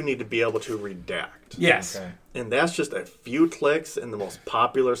anything, you need to be able to redact. Yes. Okay. And that's just a few clicks in the most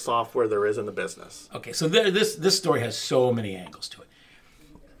popular software there is in the business. Okay, so this story has so many angles to it.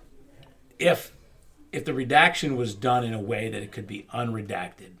 If the redaction was done in a way that it could be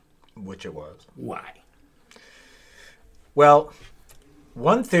unredacted, Which it was. why? Well,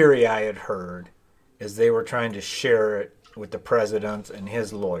 one theory I had heard is they were trying to share it with the president and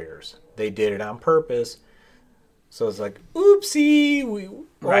his lawyers. They did it on purpose. So it's like, oopsie,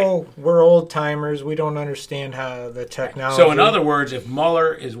 Right. we're old timers. We don't understand how the technology. So in other words, if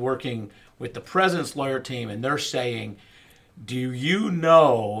Mueller is working with the president's lawyer team and they're saying, do you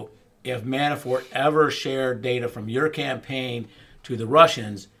know if Manafort ever shared data from your campaign to the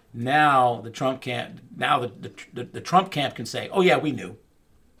Russians? Now the Trump camp, the Trump camp can say, oh yeah, we knew,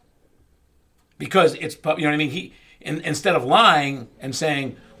 because it's, you know what I mean. Instead of lying and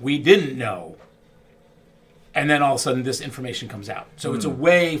saying we didn't know, and then all of a sudden this information comes out. So it's a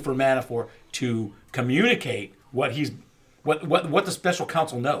way for Manafort to communicate what the special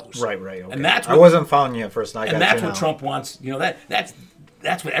counsel knows. Right. Okay. And that's I what, wasn't following you at first. And I got and that's you what now. Trump wants. You know, that's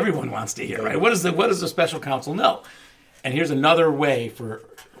what everyone wants to hear, right? What does the special counsel know? And here's another way for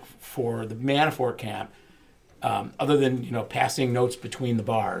the Manafort camp, other than passing notes between the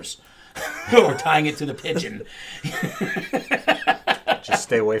bars or tying it to the pigeon. Just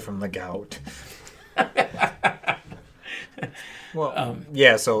stay away from the gout. Well,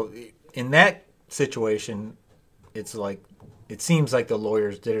 yeah. So in that situation, it's like it seems like the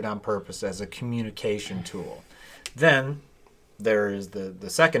lawyers did it on purpose as a communication tool. Then there is the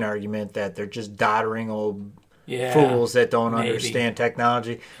second argument that they're just doddering old fools that don't understand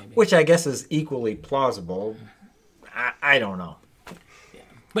technology, which I guess is equally plausible. I don't know.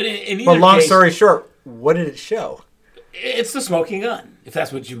 But in either But long case, story short, what did it show? it's the smoking gun. If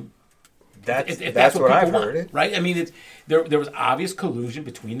that's what you. That's what I've people heard. want, right? I mean, there was obvious collusion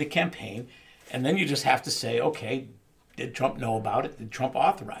between the campaign, and then you just have to say, okay, did Trump know about it? Did Trump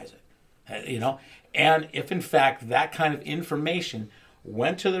authorize it? And if in fact that kind of information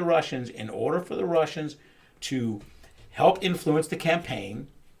went to the Russians in order for the Russians to help influence the campaign,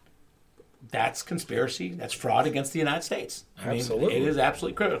 that's conspiracy. That's fraud against the United States. I mean, Absolutely. it is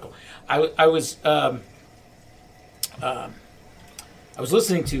absolutely critical. I was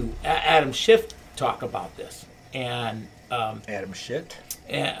listening to Adam Schiff talk about this, and Adam shit.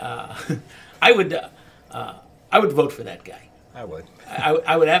 I would vote for that guy. I would.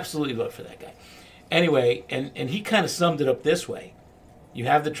 I would absolutely vote for that guy. Anyway, and he kind of summed it up this way: you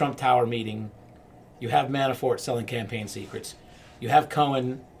have the Trump Tower meeting, you have Manafort selling campaign secrets, you have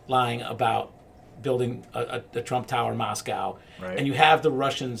Cohen lying about building a Trump Tower in Moscow, Right. and you have the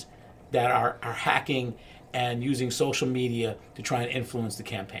Russians that are hacking and using social media to try and influence the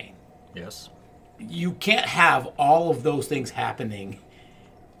campaign. Yes. You can't have all of those things happening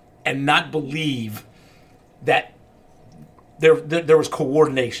and not believe that there was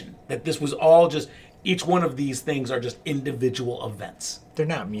coordination, that this was all just, each one of these things are just individual events. They're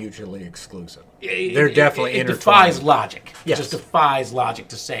not mutually exclusive. They're definitely it intertwined. defies logic. Yes. It just defies logic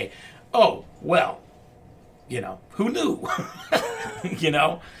to say, oh, well, who knew?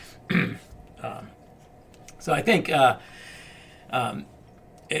 So I think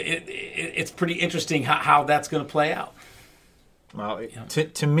it's pretty interesting how that's going to play out. Well,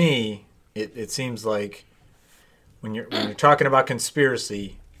 to me, it seems like when you're talking about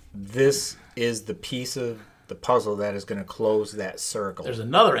conspiracy, this is the piece of the puzzle that is going to close that circle. There's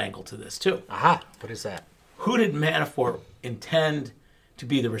another angle to this, too. Aha! What is that? Who did Manafort intend to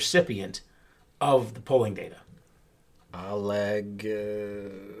be the recipient of the polling data? Oleg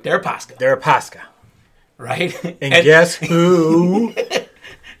Deripaska, right? And guess who?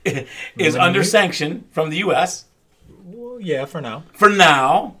 is under sanction from the U.S. Well, yeah, for now. for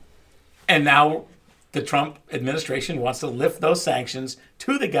now, and now the Trump administration wants to lift those sanctions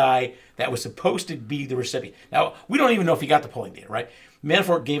to the guy that was supposed to be the recipient. Now, we don't even know if he got the polling data, right?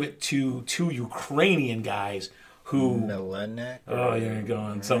 Manafort gave it to two Ukrainian guys who... Melenek? Oh, you're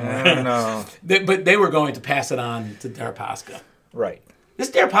going I somewhere. don't know. But they were going to pass it on to Deripaska. Right. This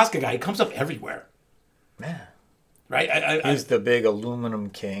Deripaska guy, he comes up everywhere, Yeah. right? He's the big aluminum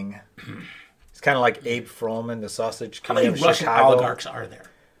king. He's kind of like Abe Froman, the sausage How king many of Russian Chicago. oligarchs are there?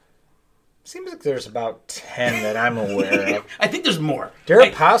 Seems like there's about 10 that I'm aware of. I think there's more.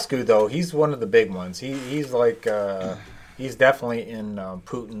 Deripaska, though, he's one of the big ones. He's like, he's definitely in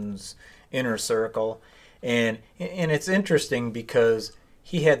Putin's inner circle. And it's interesting because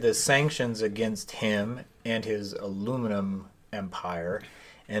he had the sanctions against him and his aluminum empire.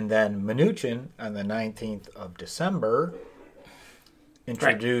 And then Mnuchin, on the 19th of December,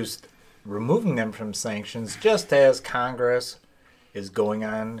 introduced removing them from sanctions just as Congress is going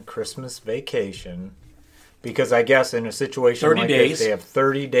on Christmas vacation. Because I guess in a situation 30 like days. this, they have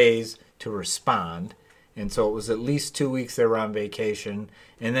 30 days to respond. And so it was at least 2 weeks they were on vacation.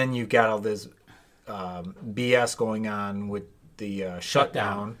 And then you got all this BS going on with the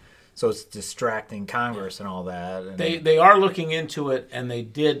shutdown. So it's distracting Congress and all that. And They are looking into it, and they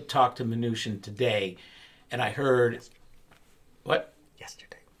did talk to Mnuchin today. And I heard... What?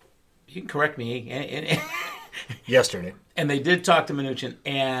 yesterday. You can correct me. Yesterday. And they did talk to Mnuchin,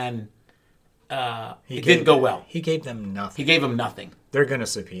 and He it gave didn't go them- well. He gave them nothing. He gave him nothing. They're going to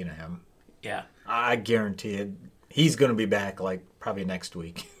subpoena him. Yeah. I guarantee it. He's going to be back like probably next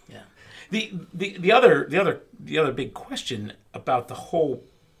week. Yeah. The other big question about the whole,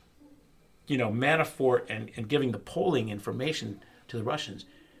 Manafort and giving the polling information to the Russians,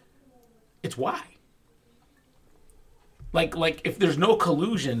 it's why. Like if there's no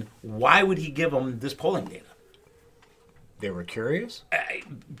collusion, why would he give them this polling data? They were curious.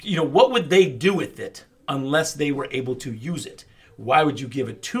 What would they do with it unless they were able to use it? Why would you give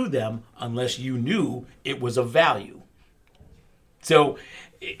it to them unless you knew it was of value? So,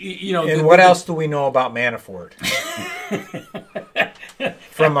 And what else do we know about Manafort?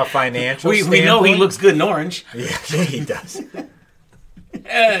 From a financial standpoint? we know he looks good in orange. Yeah, he does.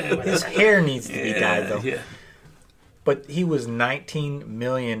 His hair needs to be dyed, though. Yeah. But he was $19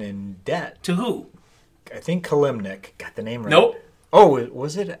 million in debt. To who? I think Kalimnik got the name right. Nope. Oh,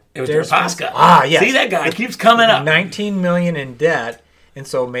 was it? It was Deripaska. Ah, yes. See, that guy keeps coming up. $19 million in debt, and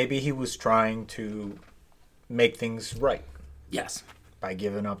so maybe he was trying to make things right Yes. by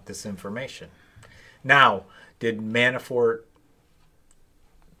giving up this information. Now, did Manafort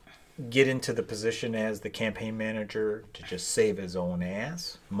get into the position as the campaign manager to just save his own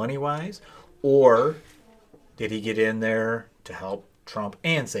ass, money-wise? Or did he get in there to help Trump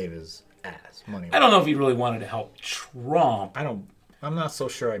and save his ass, money-wise? I don't know if he really wanted to help Trump, I'm not so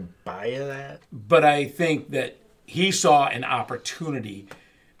sure I buy that. but I think that he saw an opportunity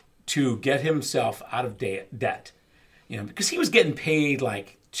to get himself out of debt. Because he was getting paid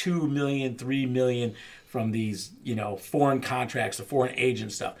like $2 million, $3 million from these, foreign contracts, the foreign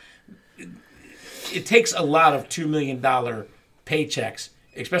agent stuff. It takes a lot of $2 million paychecks,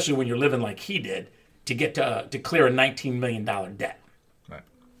 especially when you're living like he did, to get to clear a $19 million debt. Right.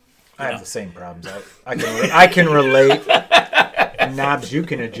 I have the same problems. I can relate. Knobs you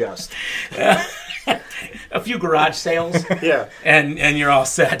can adjust. A few garage sales, Yeah, and you're all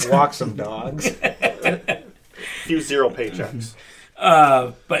set. Walk some dogs. few zero paychecks.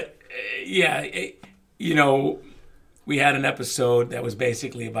 But we had an episode that was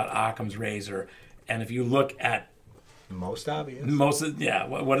basically about Occam's razor, and if you look at Most obvious.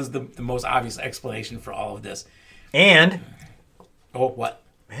 what is the most obvious explanation for all of this? And Oh, what?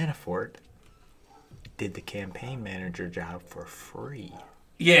 Manafort did the campaign manager job for free.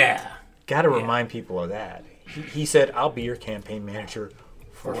 Yeah, Got to remind people of that. He said, "I'll be your campaign manager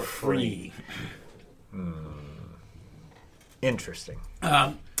for free." Interesting.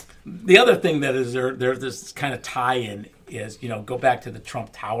 The other thing that is there's this kind of tie-in is go back to the Trump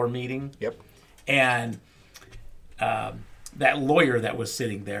Tower meeting. Yep. And that lawyer that was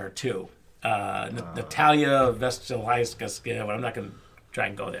sitting there too, Natalia Vestelaiska, I'm not going to try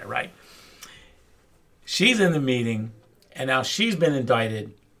and go there, right? She's in the meeting, and now she's been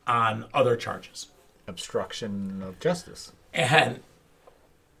indicted on other charges. Obstruction of justice. And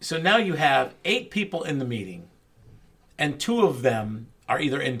so now you have 8 people in the meeting, and 2 of them are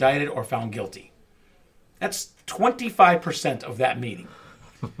either indicted or found guilty. That's 25% of that meeting.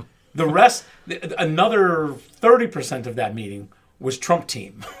 The rest, another 30% of that meeting was Trump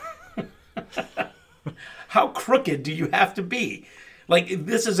team. How crooked do you have to be? Like,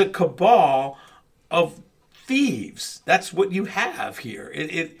 this is a cabal of thieves. That's what you have here.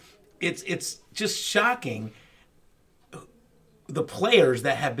 It's just shocking, the players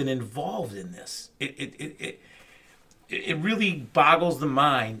that have been involved in this. it really boggles the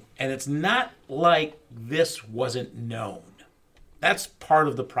mind, and it's not like this wasn't known. That's part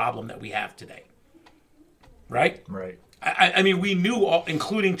of the problem that we have today, right? Right. I mean, we knew, all,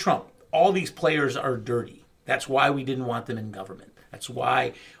 including Trump, all these players are dirty. That's why we didn't want them in government. That's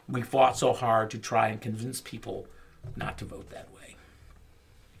why we fought so hard to try and convince people not to vote that way.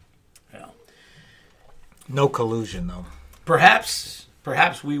 Well, No collusion, though. perhaps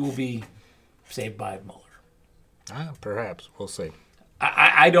we will be saved by Mueller. Perhaps. We'll see.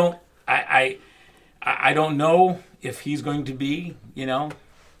 I don't know if he's going to be,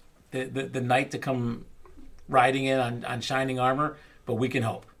 the knight to come riding in on shining armor, but we can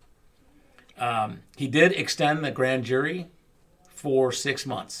hope. He did extend the grand jury for 6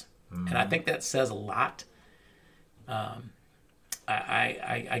 months, and I think that says a lot.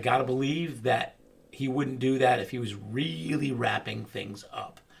 I gotta believe that he wouldn't do that if he was really wrapping things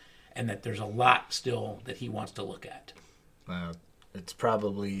up, and that there's a lot still that he wants to look at. It's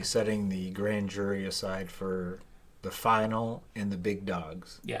probably setting the grand jury aside for the final and the big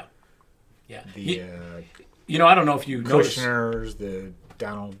dogs. Yeah. The I don't know if you noticed. Kushners, the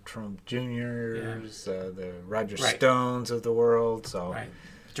Donald Trump Jr.'s, the Roger Stones of the world. So Right.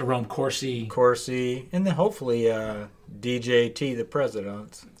 Jerome Corsi. And then hopefully DJT, the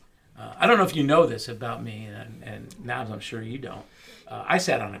president. I don't know if you know this about me, and now I'm sure you don't. I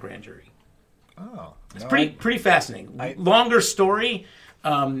sat on a grand jury. Oh, It's pretty fascinating. Longer story,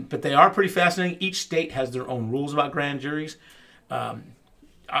 but they are pretty fascinating. Each state has their own rules about grand juries.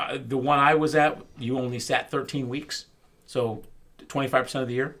 The one I was at, you only sat 13 weeks, so 25% of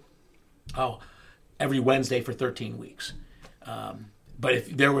the year. Every Wednesday for 13 weeks. But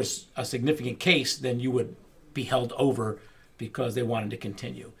if there was a significant case, then you would be held over because they wanted to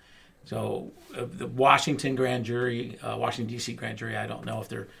continue. So the Washington grand jury, Washington, D.C. grand jury, I don't know if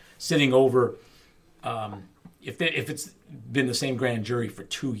they're sitting over, if it's been the same grand jury for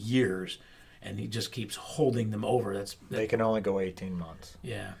 2 years and he just keeps holding them over. They can only go 18 months.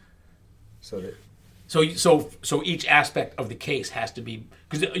 Yeah. So each aspect of the case has to be,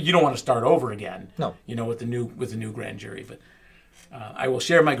 because you don't want to start over again. No. With the new grand jury. But I will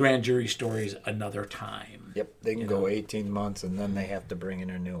share my grand jury stories another time. Yep, they can go 18 months and then they have to bring in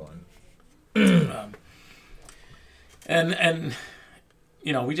a new one. And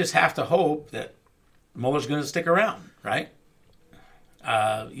we just have to hope that Mueller's going to stick around, right?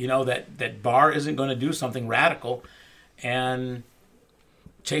 That Barr isn't going to do something radical and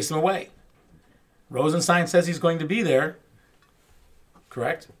chase him away. Rosenstein says he's going to be there,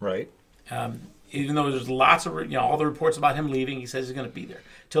 correct? Right. Even though there's lots of, all the reports about him leaving, he says he's going to be there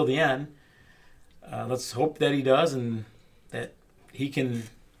till the end. Let's hope that he does and that he can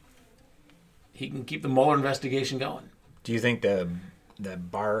keep the Mueller investigation going. Do you think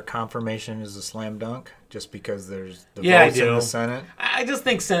that Barr confirmation is a slam dunk just because there's the votes in the Senate? I just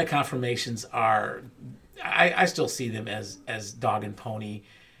think Senate confirmations are, I still see them as dog and pony.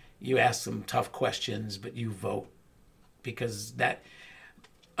 You ask some tough questions, but you vote because that,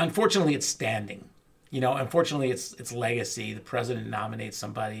 unfortunately, it's standing. Unfortunately, it's legacy. The president nominates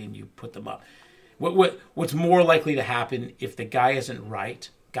somebody and you put them up. What's more likely to happen if the guy isn't right,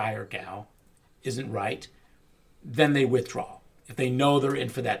 guy or gal, isn't right, then they withdraw. If they know they're in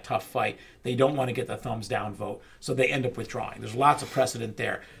for that tough fight, they don't want to get the thumbs down vote, so they end up withdrawing. There's lots of precedent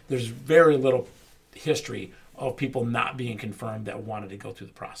there. There's very little history of people not being confirmed that wanted to go through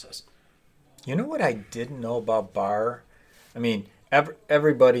the process. You know what I didn't know about Barr? I mean,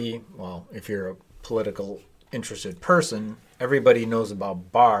 everybody, well, if you're a political interested person, everybody knows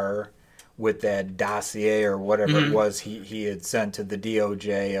about Barr with that dossier or whatever it was he had sent to the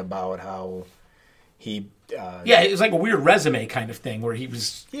DOJ about how he... it was like a weird resume kind of thing where he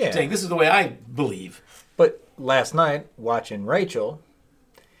was saying, this is the way I believe. But last night, watching Rachel,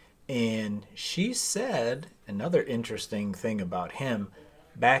 and she said another interesting thing about him.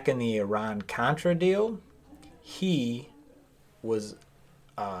 Back in the Iran-Contra deal, he was,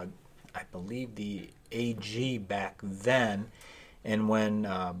 I believe, the AG back then. And when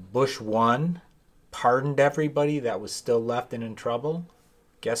Bush won, pardoned everybody that was still left and in trouble,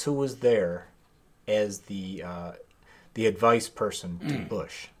 guess who was there as the advice person to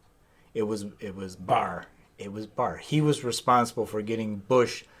Bush? It was Barr. It was Barr. He was responsible for getting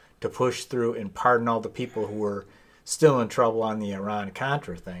Bush to push through and pardon all the people who were still in trouble on the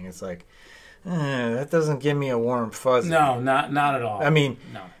Iran-Contra thing. It's like, that doesn't give me a warm fuzzy. No, not at all. I mean,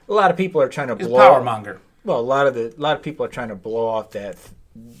 no. A lot of people are trying to He's blow power monger. Well, a lot of people are trying to blow off that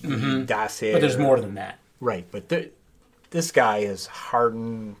dossier. But there's more than that. Right, but this guy is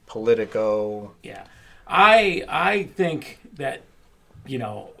hardened Politico. Yeah. I think that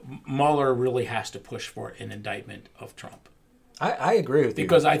Mueller really has to push for an indictment of Trump. I agree with you.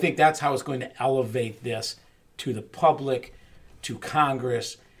 Because I think that's how it's going to elevate this to the public, to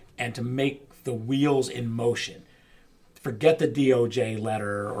Congress, and to make the wheels in motion. Forget the DOJ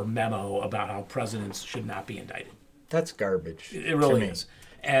letter or memo about how presidents should not be indicted. That's garbage. It really is.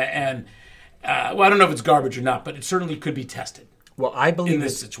 And I don't know if it's garbage or not, but it certainly could be tested. Well, I believe in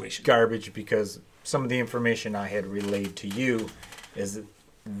this it's situation. Garbage because some of the information I had relayed to you is that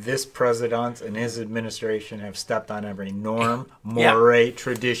this president and his administration have stepped on every norm, moray,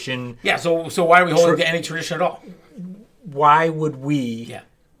 tradition. Yeah, so why are we holding to any tradition at all? Why would we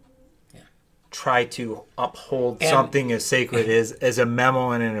try to uphold something as sacred as a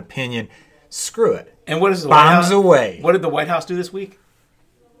memo and an opinion? Screw it. And what is the Bombs White House, away. What did the White House do this week?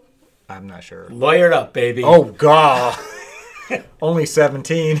 I'm not sure. Lawyered up, baby. Oh, God. Only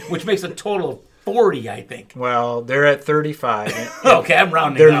 17. Which makes a total of 40, I think. Well, they're at 35. Okay, I'm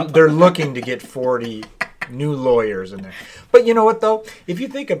rounding up. They're looking to get 40 new lawyers in there. But you know what, though? If you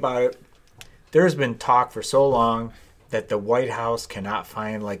think about it, there's been talk for so long that the White House cannot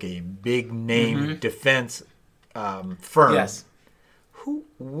find like a big name defense firm. Yes.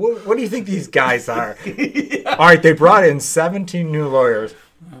 What do you think these guys are? All right, they brought in 17 new lawyers.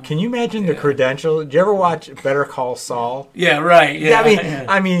 Can you imagine the credential? Did you ever watch Better Call Saul? Yeah, right. Yeah,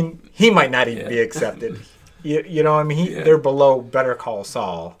 I mean, he might not even be accepted. You know, I mean, they're below Better Call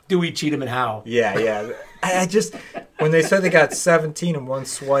Saul. Dewey, Cheatham, and Howe. Yeah. I just, when they said they got 17 in one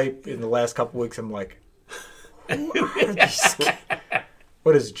swipe in the last couple weeks, I'm like, who are these guys?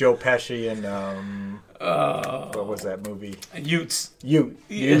 What is Joe Pesci and what was that movie? Utes.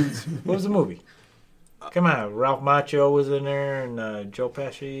 Utes. What was the movie? Come on, Ralph Macchio was in there and Joe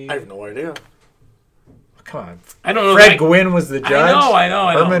Pesci. I have no idea. Come on. I don't know. Fred Gwynn was the judge. I know.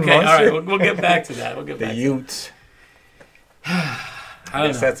 Herman Okay, all Munster? right, we'll get back to that. The Utes. I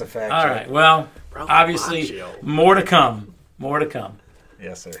guess that's a fact. All right. Well, Ralph obviously, Macchio. more to come. More to come.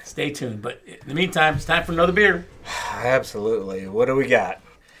 Yes, sir. Stay tuned. But in the meantime, it's time for another beer. Absolutely. What do we got?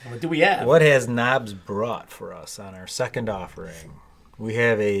 What do we have? What has Knobs brought for us on our second offering? We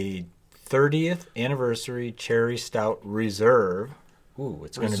have a 30th anniversary Cherry Stout Reserve. Ooh,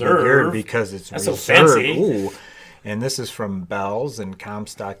 it's going to be good because it's That's reserve. so fancy. Ooh, and this is from Bell's in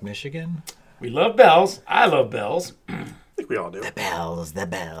Comstock, Michigan. We love bells. I love bells. I think we all do. The Bells.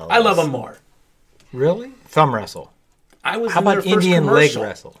 I love them more. Really? Thumb wrestle. I was How in their about first Indian leg commercial.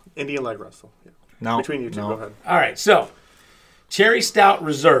 wrestle? Indian leg wrestle. Yeah. No. Between you two, go ahead. All right, so Cherry Stout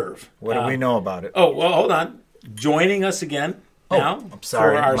Reserve. What do we know about it? Oh, well, hold on. Joining us again now I'm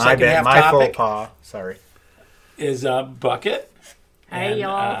sorry. for our My second bad. half My topic faux pas. Sorry. is Bucket. Hey,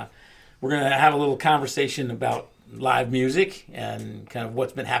 y'all. We're going to have a little conversation about live music and kind of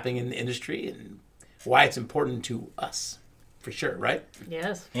what's been happening in the industry and why it's important to us, for sure, right?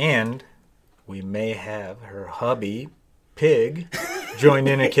 Yes. And we may have her hubby, Pig, join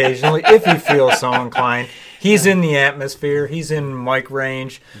in occasionally if he feels so inclined. He's in the atmosphere. He's in mic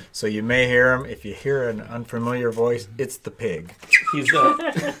range, so you may hear him. If you hear an unfamiliar voice, it's the Pig.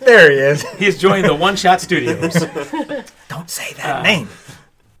 There he is. He's joined the One Shot Studios. Don't say that name.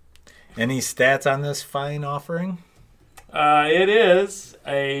 Any stats on this fine offering? It is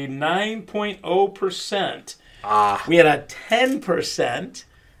a 9.0%. We had a 10%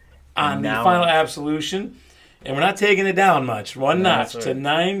 on the Now- final absolution, and we're not taking it down much. One notch that's to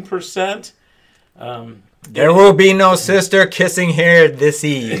 9%. There will be no sister kissing here this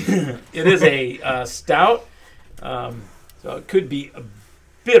eve. It is a stout, so it could be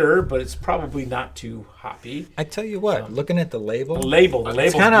bitter, but it's probably not too hoppy. I tell you what, looking at the label, The label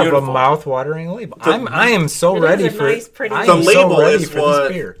it's is kind of beautiful. a mouth-watering label. I am so It is ready a for nice, pretty- I The am label so ready is for what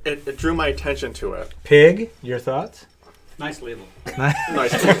this beer. it drew my attention to it. Pig, your thoughts? Nice label.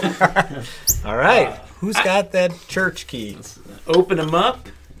 Nice label. All right. Who's got that church key? Open them up,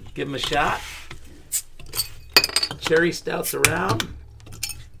 give them a shot. Cherry stouts around.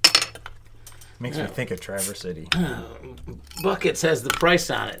 Makes me think of Traverse City. Buckets has the price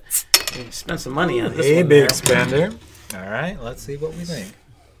on it. You can spend some money on this Hey, one big there. spender. All right, let's see what we think.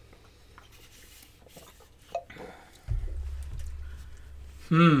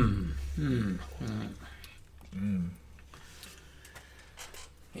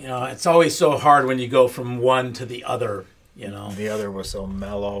 You know, it's always so hard when you go from one to the other, you know. The other was so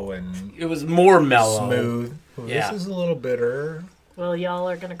mellow and It was more mellow. smooth. Ooh, Yeah. This is a little bitter. Well, y'all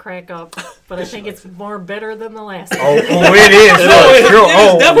are gonna crack up, but I think it's more bitter than the last one. Oh, it is. it True. is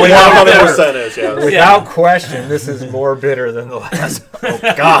Oh, definitely without, more bitter. 100% is, yes. without question, this is more bitter than the last. Oh,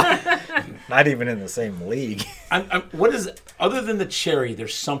 God. Not even in the same league. What is other than the cherry?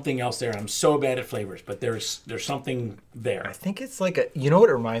 There's something else there. I'm so bad at flavors, but there's something there. I think it's like a. You know what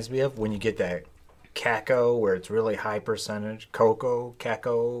it reminds me of when you get that cacao where it's really high percentage cacao.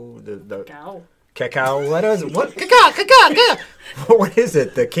 The Go. cacao. What is it? What cacao? What is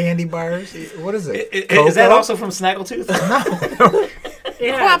it? The candy bars? What is it? Is that also from Snaggletooth?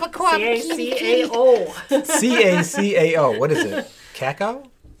 Yeah. CACAO. CACAO. What is it? Cacao?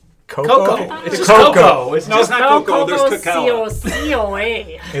 Cocoa. It's just Cocoa. cocoa. It's No, just it's not cocoa. There's Cocoa cacao.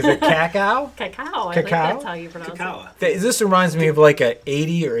 COCOA. Is it cacao? Cacao. I think Cacao? that's how you pronounce Cacao. This reminds me of like a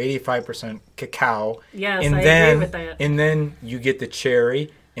 80 or 85% cacao. Yes, and I then, agree with that. And then you get the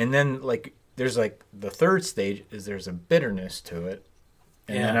cherry, and then like there's like the third stage is there's a bitterness to it,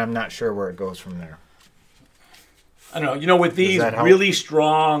 and then Yeah. I'm not sure where it goes from there. I don't know. You know, with these that help? really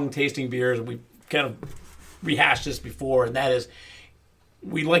strong tasting beers, we've kind of rehashed this before, and that is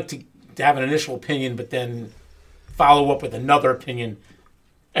we like to have an initial opinion, but then follow up with another opinion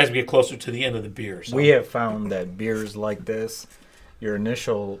as we get closer to the end of the beer. So. We have found that beers like this, your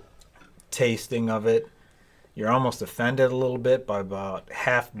initial tasting of it, you're almost offended a little bit by about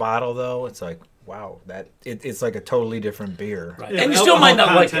half bottle though. It's like, wow, it's like a totally different beer. Right. Yeah, And you still might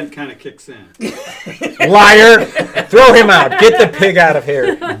not like it. content kind of kicks in. Liar! Throw him out. Get the pig out of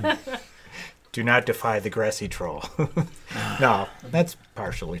here. Do not defy the grassy troll. No, that's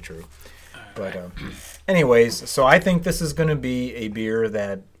partially true. But anyways, so I think this is going to be a beer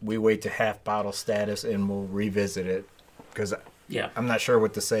that we wait to half bottle status and we'll revisit it because Yeah. I'm not sure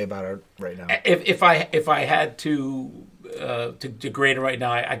what to say about it right now. If I had to grade it right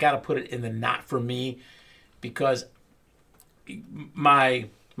now, I got to put it in the not for me because my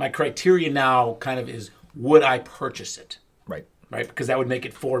criteria now kind of is would I purchase it, Right. right? Because that would make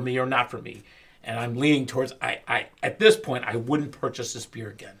it for me or not for me, and I'm leaning towards I at this point I wouldn't purchase this beer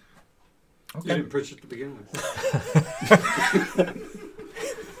again. You didn't purchase it to begin with.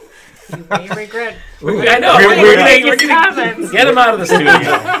 You may regret. I know. We're We're His gonna comments. get him out of the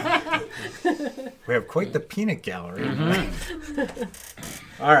studio. We have quite the peanut gallery.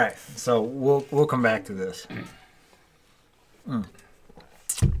 All right, so we'll come back to this.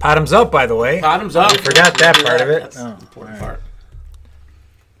 Bottoms up, by the way. Bottoms up. You forgot that part of it. That's Oh, the important all right. part.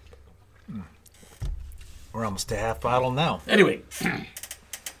 We're almost to half bottle now. Anyway,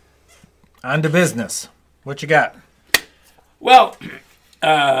 On to business. What you got? well,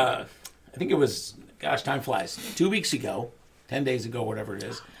 I think it was, gosh, time flies. 2 weeks ago, 10 days ago, whatever it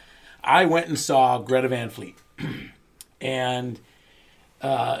is, I went and saw Greta Van Fleet. And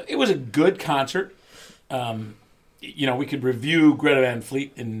it was a good concert. You know, we could review Greta Van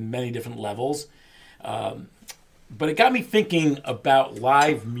Fleet in many different levels. But it got me thinking about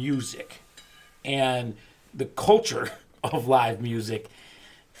live music and the culture of live music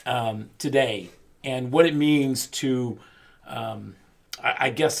today and what it means to, I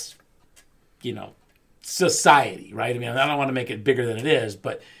guess, you know, society, right? I mean, I don't want to make it bigger than it is,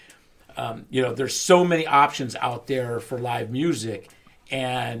 but, you know, there's so many options out there for live music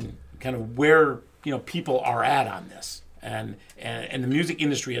and kind of where, you know, people are at on this. And the music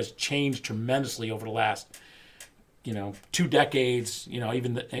industry has changed tremendously over the last, you know, 2 decades, you know,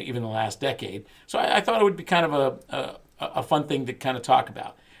 even the last decade. So I thought it would be kind of a fun thing to kind of talk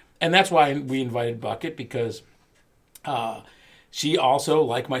about. And that's why we invited Bucket, because she also,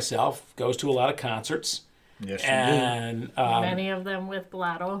 like myself, goes to a lot of concerts. Yes, And Many of them with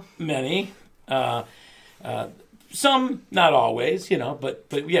Blotto. many. Some, not always, you know, but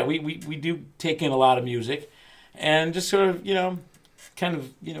yeah, we do take in a lot of music and just sort of, you know, kind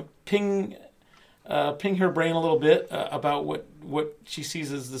of, you know, ping her brain a little bit about what she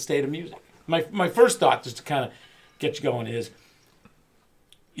sees as the state of music. My first thought, just to kind of get you going, is,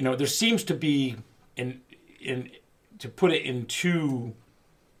 you know, there seems to be, to put it in 2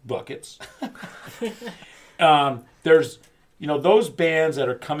 buckets, there's, you know, those bands that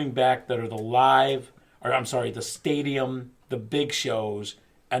are coming back that are the stadium, the big shows,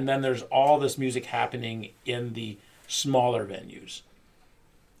 and then there's all this music happening in the smaller venues.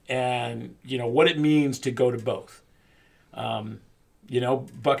 And, you know, what it means to go to both. You know,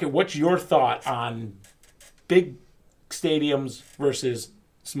 Bucket, what's your thought on big stadiums versus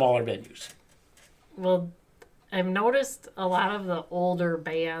smaller venues? Well, I've noticed a lot of the older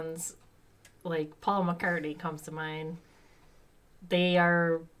bands, like Paul McCartney comes to mind. They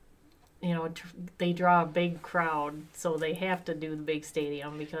are, you know, they draw a big crowd, so they have to do the big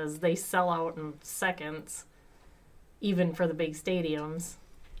stadium because they sell out in seconds, even for the big stadiums.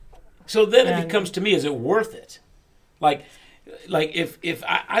 So then it And- becomes to me, is it worth it? Like if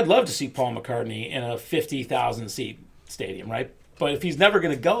I'd love to see Paul McCartney in a 50,000 seat stadium, right? But if he's never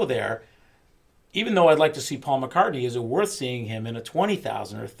going to go there, even though I'd like to see Paul McCartney, is it worth seeing him in a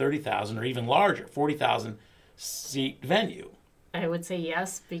 20,000 or 30,000 or even larger, 40,000 seat venue? I would say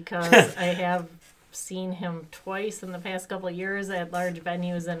yes, because I have seen him twice in the past couple of years at large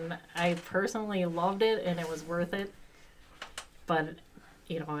venues, and I personally loved it, and it was worth it. But,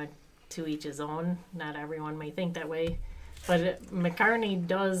 to each his own. Not everyone may think that way. But McCartney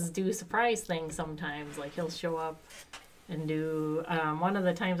does do surprise things sometimes. Like, he'll show up and do... one of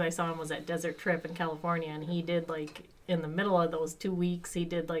the times I saw him was at Desert Trip in California, and he did, like, in the middle of those 2 weeks, he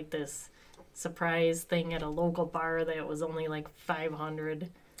did, like, this surprise thing at a local bar that was only, like, 500.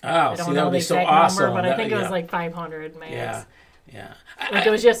 Oh, I don't know that would the be so exact awesome. number, but I think it was like 500 max. Yeah. Like,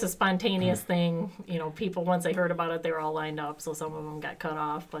 it was just a spontaneous thing. People, once they heard about it, they were all lined up, so some of them got cut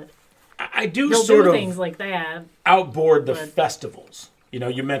off. But I do he'll sort do of things like that. outboard the But- festivals.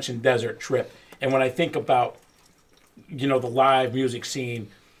 You mentioned Desert Trip. And when I think about, the live music scene,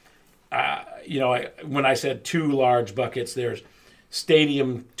 when I said 2 large buckets, there's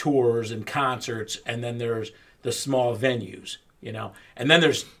stadium tours and concerts, and then there's the small venues, And then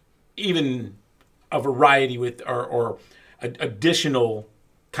there's even a variety with or additional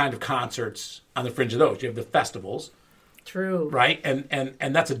kind of concerts on the fringe of those. You have the festivals, True. right?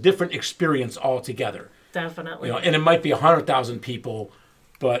 And that's a different experience altogether. Definitely. And it might be 100,000 people,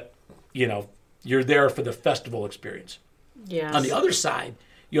 but you're there for the festival experience. Yes. On the other side,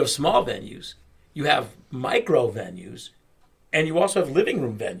 you have small venues, you have micro venues, and you also have living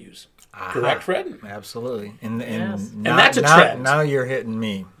room venues. Correct, Fred? Absolutely. And Yes. now, And that's a trend. Now you're hitting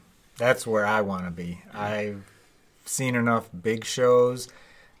me. That's where I want to be. I've seen enough big shows,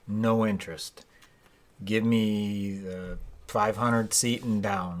 no interest. Give me the 500 seat and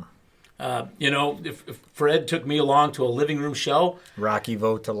down. If Fred took me along to a living room show, Rocky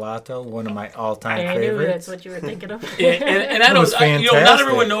Votolato, one of my all-time I knew favorites. that's what you were thinking of. and I know, was not fantastic.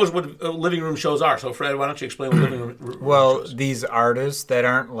 everyone knows what living room shows are. So, Fred, why don't you explain what living room Well, shows? these artists that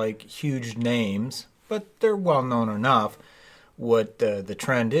aren't like huge names, but they're well known enough. What the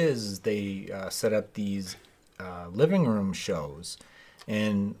trend is they set up these living room shows,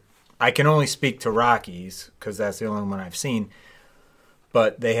 and I can only speak to Rockies because that's the only one I've seen.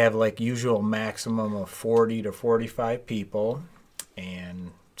 But they have like usual maximum of 40 to 45 people,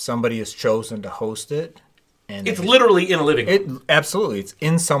 and somebody is chosen to host it. And It's literally in a living room. Absolutely, it's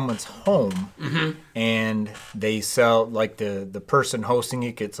in someone's home, and they sell like the person hosting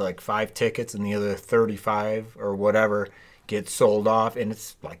it gets like 5 tickets, and the other 35 or whatever gets sold off, and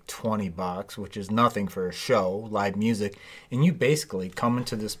it's like $20, which is nothing for a show, live music, and you basically come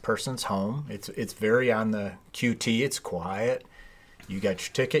into this person's home. It's very on the QT. It's quiet. You got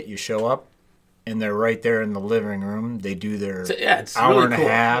your ticket. You show up. And they're right there in the living room. They do their it's hour really and cool. a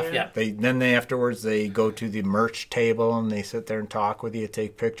half. Yeah. They afterwards they go to the merch table and they sit there and talk with you,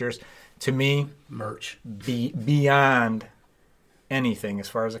 take pictures. To me, Merch. beyond anything as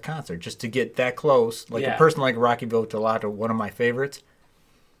far as a concert, just to get that close, like Yeah. a person like Rocky Votolato, one of my favorites.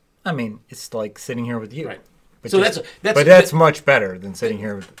 I mean, it's like sitting here with you. Right. But So just- that's that's much better than sitting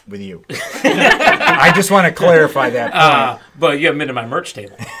here with you. I just want to clarify that point. but you haven't been to my merch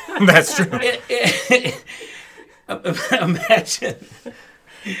table. That's true. Imagine.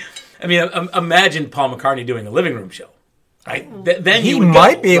 Imagine Paul McCartney doing a living room show. Right? Then He you would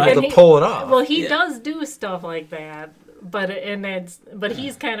might go, be able right? to pull it off. Well, he Yeah. does do stuff like that, but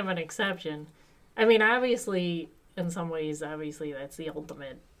he's kind of an exception. I mean, obviously, in some ways, that's the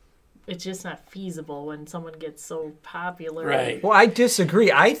ultimate. It's just not feasible when someone gets so popular. Right. Well, I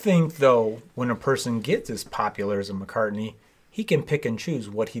disagree. I think, though, when a person gets as popular as a McCartney, he can pick and choose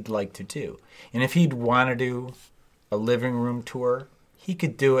what he'd like to do. And if he'd want to do a living room tour, he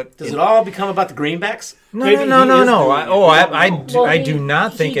could do it. Does it all become about the greenbacks? No. Maybe he is doing it. I do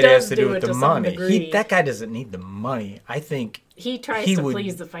not think he it has does to do do with it the to some money. degree. That guy doesn't need the money. I think He tries He to would-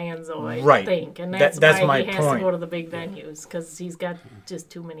 please the fans, though, I Right. think. And That's that's why my he has point. to go to the big venues, because he's got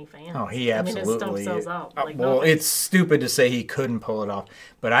just too many fans. Oh, he absolutely. I mean, his stuff sells out. Like well, nothing. it's stupid to say he couldn't pull it off,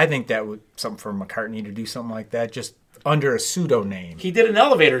 but I think that would something for McCartney to do something like that, just under a pseudonym. He did an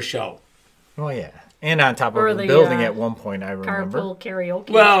elevator show. Oh yeah, and on top of Or a the, building at one point, I remember. Carpool karaoke.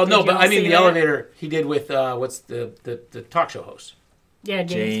 Well, Did no, you but all I mean see the that? elevator he did with what's the talk show host? Yeah,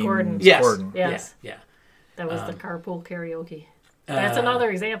 James Corden. Yes. Corden. Yes. Yeah. That was the carpool karaoke. That's another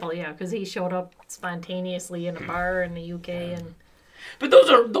example, yeah, because he showed up spontaneously in a bar in the UK, and But those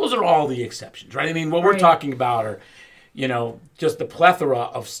are all the exceptions, right? I mean, what we're Right. talking about are, just the plethora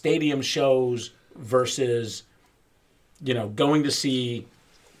of stadium shows versus, going to see,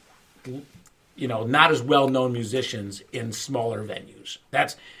 not as well-known musicians in smaller venues.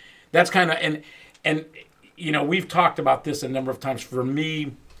 That's kind of and we've talked about this a number of times. For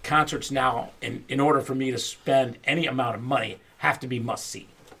me, concerts now, in order for me to spend any amount of money, have to be must-see.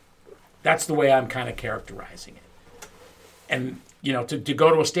 That's the way I'm kind of characterizing it. And, to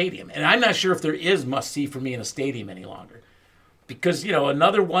go to a stadium. And I'm not sure if there is must-see for me in a stadium any longer. Because,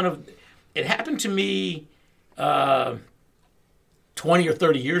 another one of... It happened to me 20 or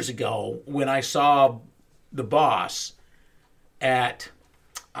 30 years ago when I saw The Boss at,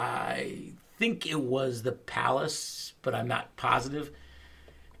 I think it was the Palace, but I'm not positive.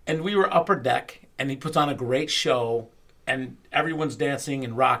 And we were upper deck, and he puts on a great show, and everyone's dancing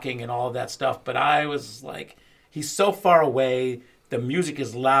and rocking and all of that stuff. But I was like, he's so far away. The music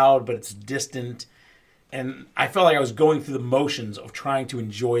is loud, but it's distant. And I felt like I was going through the motions of trying to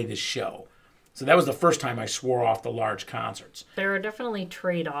enjoy this show. So that was the first time I swore off the large concerts. There are definitely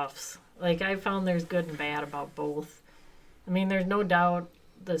trade-offs. Like, I found there's good and bad about both. I mean, there's no doubt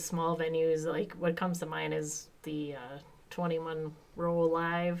the small venues, like, what comes to mind is the 21 Row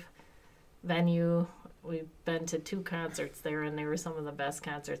Live venue. We've been to 2 concerts there, and they were some of the best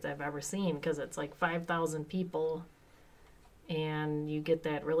concerts I've ever seen because it's like 5,000 people, and you get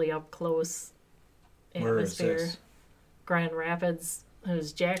that really up-close Where is atmosphere. this? Grand Rapids. It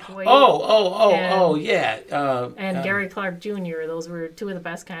was Jack White. Yeah. And Gary Clark Jr. Those were 2 of the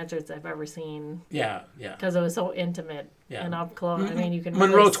best concerts I've ever seen Yeah. because it was so intimate and up close. I mean, you can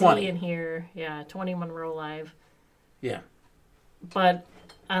Monroe really 20. see and hear. Yeah, 20 Monroe Live. Yeah. But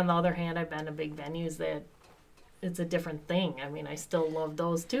on the other hand, I've been to big venues that it's a different thing. I mean, I still love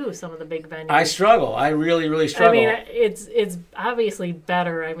those too. Some of the big venues. I struggle. I really, really struggle. I mean, it's obviously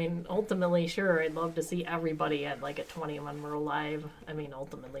better. I mean, ultimately, sure, I'd love to see everybody at like a 20 Monroe Live. I mean,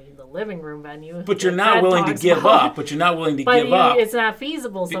 ultimately, the living room venue. But you're that not Fred willing to talks give about. up. But you're not willing to But give up. it's not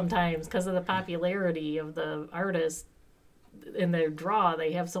feasible sometimes because of the popularity of the artist and their draw.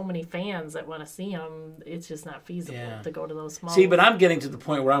 They have so many fans that want to see them. It's just not feasible to go to those small. See, but I'm getting to the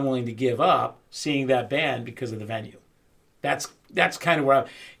point where I'm willing to give up seeing that band because of the venue. That's kind of where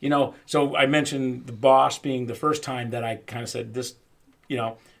so I mentioned The Boss being the first time that I kind of said this,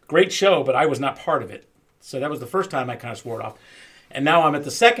 great show, but I was not part of it. So that was the first time I kind of swore it off. And now I'm at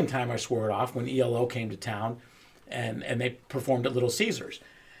the second time I swore it off when ELO came to town and they performed at Little Caesars.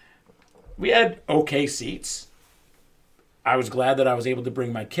 We had okay seats. I was glad that I was able to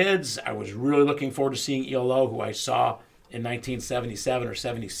bring my kids. I was really looking forward to seeing ELO, who I saw in 1977 or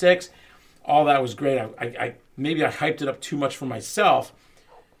 76. All that was great. I maybe I hyped it up too much for myself.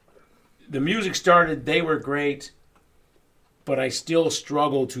 The music started, they were great, but I still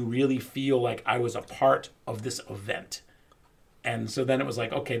struggled to really feel like I was a part of this event. And so then it was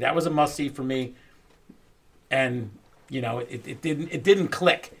like, okay, that was a must-see for me. And, it didn't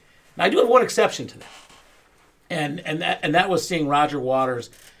click. Now, I do have one exception to that. And that was seeing Roger Waters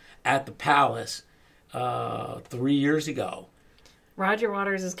at the Palace 3 years ago. Roger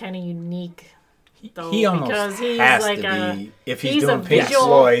Waters is kind of unique, though, He almost because he's has like to be. If he's he's a doing Pink visual-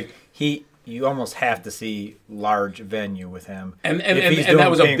 Floyd, you almost have to see large venue with him. And If he's that doing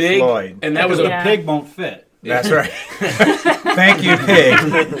was Pink a big Floyd. and that was Because a the pig won't fit. That's right. Thank you, Pig.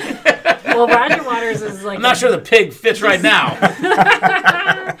 Well, Roger Waters is like I'm not sure the pig fits right now.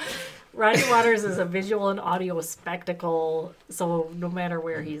 Roger Waters is a visual and audio spectacle, so no matter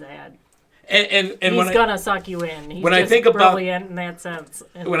where he's at, And he's when gonna suck you in. He's when I just think about- brilliant in that sense.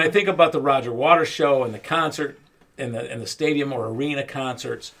 when I think about the Roger Waters show and the concert and the stadium or arena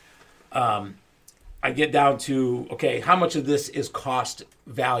concerts, I get down to, okay, how much of this is cost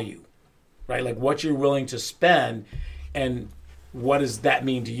value, right? Like what you're willing to spend and what does that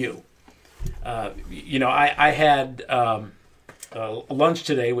mean to you? I had lunch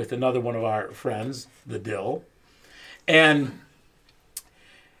today with another one of our friends, the Dill, and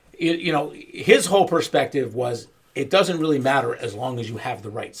his whole perspective was it doesn't really matter as long as you have the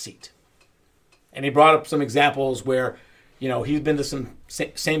right seat. And he brought up some examples where, he's been to some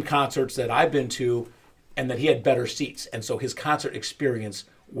same concerts that I've been to and that he had better seats. And so his concert experience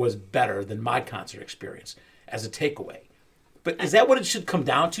was better than my concert experience as a takeaway. But is that what it should come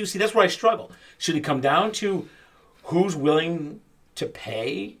down to? See, that's where I struggle. Should it come down to who's willing to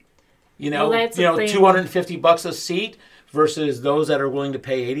pay, Well, that's the thing. $250 a seat versus those that are willing to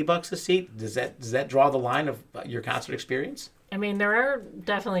pay $80 a seat? Does that draw the line of your concert experience? I mean, there are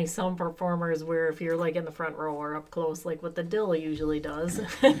definitely some performers where if you're like in the front row or up close, like what the Dill usually does,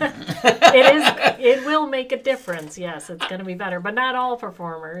 it will make a difference. Yes, it's going to be better, but not all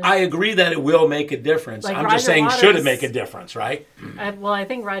performers. I agree that it will make a difference. Like I'm Roger just saying, Waters- should it make a difference, right? I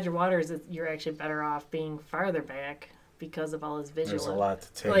think Roger Waters, you're actually better off being farther back because of all his visual. There's a lot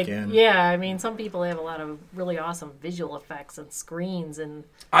to take in. Yeah, I mean, some people have a lot of really awesome visual effects and screens and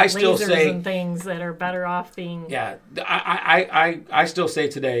I still lasers say, and things that are better off being. yeah, I still say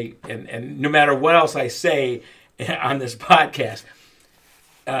today, and no matter what else I say on this podcast,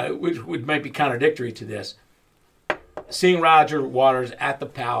 which might be contradictory to this, seeing Roger Waters at the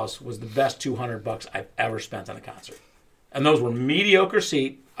Palace was the best $200 I've ever spent on a concert. And those were mediocre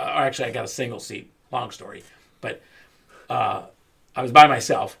seat. Or actually, I got a single seat. Long story. But I was by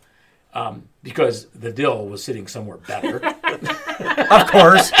myself because the Dill was sitting somewhere better. Of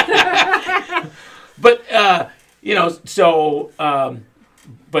course. But,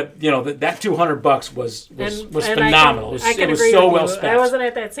 but, that $200 was phenomenal. I can It was agree so with well you. spent. I wasn't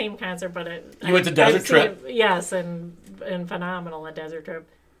at that same concert, but You went to Desert Trip? Yes, and phenomenal at Desert Trip,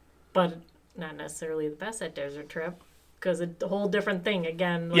 but not necessarily the best at Desert Trip because it's a whole different thing.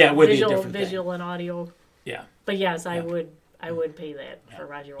 Again, like Yeah, it would be a different thing. visual and audio. Yeah. But yes, I would pay that for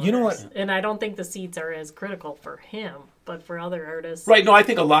Roger Waters. You know what? And I don't think the seats are as critical for him, but for other artists. Right. No, I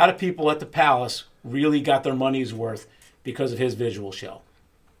think a lot of people at the Palace really got their money's worth because of his visual show.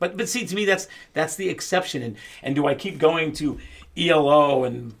 But see, to me, that's the exception. And do I keep going to ELO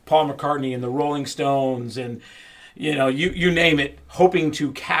and Paul McCartney and the Rolling Stones and you name it, hoping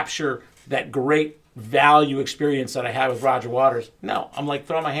to capture that great value experience that I had with Roger Waters? No, I'm like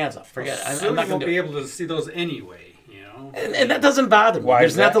throwing my hands up. Forget it. I'm not going won't to be able to see those anyway. And that doesn't bother me. Why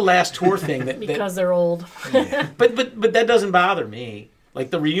There's is not that? the last tour thing Because they're old. But that doesn't bother me.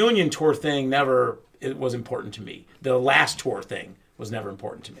 Like the reunion tour thing it was important to me. The last tour thing was never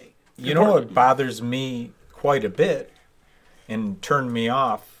important to me. You know what bothers me quite a bit and turned me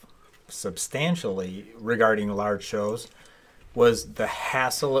off substantially regarding large shows was the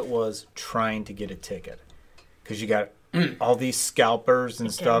hassle it was trying to get a ticket. Because you got all these scalpers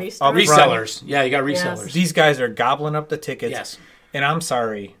and stuff. Up front. Resellers. Yeah, you got resellers. Yes. These guys are gobbling up the tickets. Yes. And I'm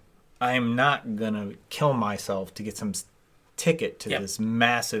sorry, I am not going to kill myself to get some ticket to this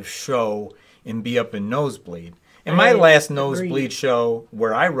massive show and be up in nosebleed. And my last nosebleed show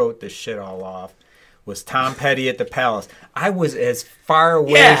where I wrote this shit all off was Tom Petty at the Palace. I was as far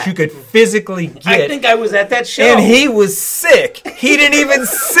away as you could physically get. I think I was at that show. And he was sick. He didn't even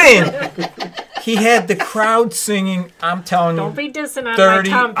sing. He had the crowd singing, I'm telling you. Don't be dissing on 30.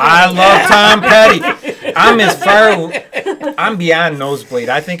 my Tom Petty. I love Tom Petty. I'm beyond nosebleed.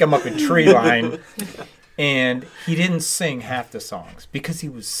 I think I'm up a tree line. And he didn't sing half the songs because he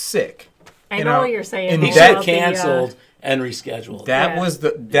was sick. I know what you're saying. And He that got canceled and rescheduled. That was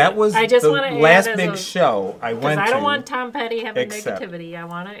the I just wanna add last as big a- show I went Because to. I don't want Tom Petty having except- negativity. I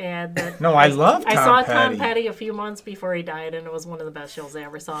want to add that. No, I love Tom I saw Petty. Tom Petty a few months before he died, and it was one of the best shows I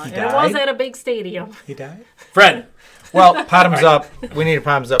ever saw. And it died? was at a big stadium. He died? Fred. Well, bottoms up. We need a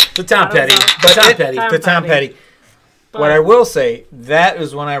bottoms up. To Tom Bottoms Petty. up. But Tom Petty. Tom To Tom Petty. Petty. What I will say, that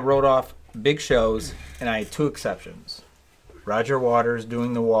is when I wrote off big shows, and I had two exceptions. Roger Waters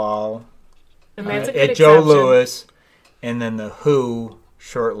doing The Wall And that's a good at Joe exception. Louis, and then The Who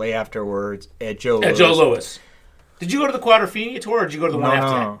shortly afterwards at Joe Louis. At Joe Louis. Did you go to the Quadrophenia tour or did you go to the one after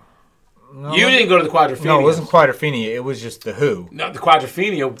that? No, You didn't go to the Quadrophenia. no, it wasn't Quadrophenia. It was just The Who. No, the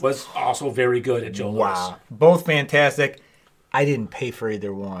Quadrophenia was also very good at Joe Louis. Wow. Both fantastic. I didn't pay for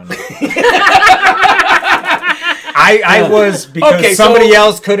either one. I was because Okay, somebody so-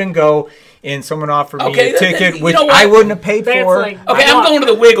 else couldn't go, and someone offered me Okay, a ticket, you which know what? I wouldn't have paid That's for. like- Okay, I'm going to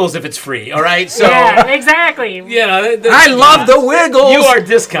the Wiggles if it's free, all right? So, Yeah, exactly. I love the Wiggles. You are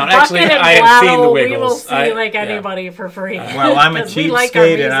discount. Actually, Bucket and I have seen the Blotto, we will Wiggles. see like anybody for free. Well, I'm a 'Cause we like our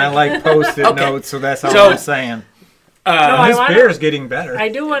cheapskate, and I music. like Post-it Okay. notes, so that's all So- I'm saying. No, I This wanna- beer is getting better. I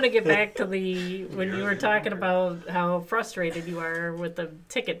do want to get back to when you were talking about how frustrated you are with the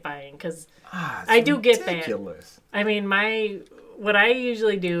ticket buying, because I do get that. ridiculous. I mean, what I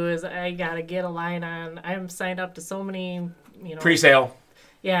usually do is I gotta get a line on. I'm signed up to so many, Pre-sale.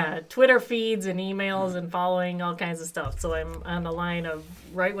 Twitter feeds and emails and following all kinds of stuff. So I'm on the line of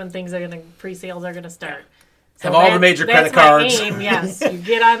right when pre-sales are gonna start. So Have all the major that's credit my cards. aim, yes, you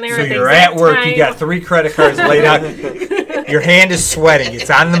get on there. So at the you're exact at work, time. you got 3 credit cards laid out. Your hand is sweating. It's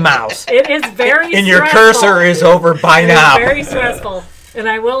on the mouse. It is very And your stressful. cursor is over by It is now. very stressful. And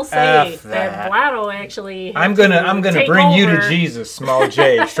I will say F that that. Blotto actually. I'm gonna take bring you to over. Jesus, small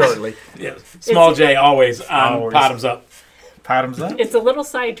J, shortly. Yeah. Small J always on Always. bottoms up. Bottoms up. It's a little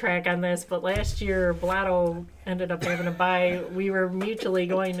sidetrack on this, but last year Blotto ended up having to buy. We were mutually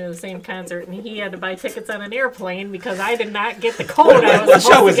going to the same concert, and he had to buy tickets on an airplane because I did not get the code. I was What supposed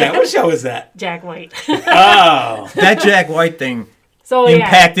show to was that? get. What show was that? Jack White. Oh. That Jack White thing So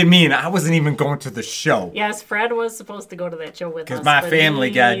impacted me, and I wasn't even going to the show Yes, Fred was supposed to go to that show with us. because my but family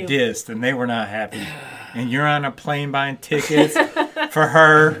got he- dissed, and they were not happy. and you're on a plane buying tickets for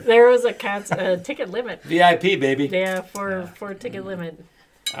her. There was a ticket limit. VIP, baby. Yeah, for ticket limit.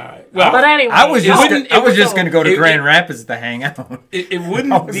 All right. Well, But anyway, I was just wouldn't- going to go to it- Grand Rapids to hang out. it I wouldn't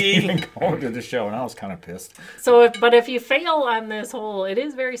wasn't be. even going to the show, and I was kind of pissed. so if you fail on this whole, it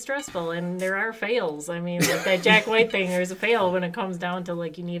is very stressful, and there are fails. I mean, like that Jack White thing, there's a fail when it comes down to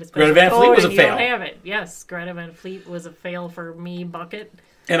like you need a special Greta Van Fleet code was a and you fail. don't have it. Yes, Greta Van Fleet was a fail for me, Bucket.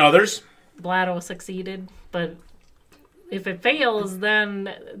 And others. Blotto succeeded, but if it fails, then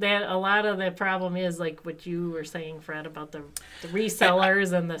that a lot of the problem is like what you were saying, Fred, about the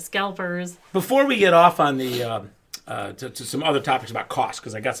resellers and the scalpers. Before we get off on the to some other topics about cost,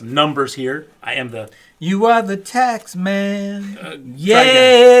 because I got some numbers here. I am the You are the tax man. try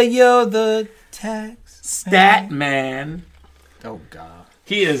Yeah, you're the tax stat man. Oh, God.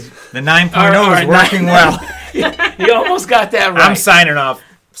 He is. The 9.0 All right, is working well. He almost got that right. I'm signing off.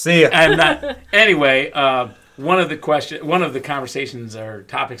 See ya. I'm not. Anyway, one of the conversations or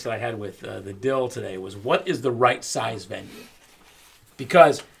topics that I had with the Dill today was what is the right size venue?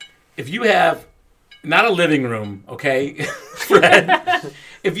 Because if you have not a living room, okay, Fred,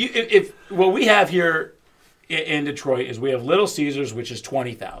 if what we have here in Detroit is we have Little Caesars, which is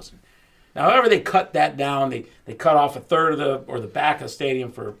 20,000. Now, however they cut that down, they cut off a third of the back of the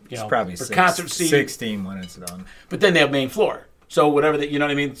stadium for It's probably for concert seats, 16 when it's done. but then they have main floor. So whatever that, you know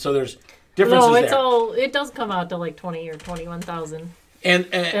what I mean. So there's differences No, it's there. it does come out to like 20 or 21,000 and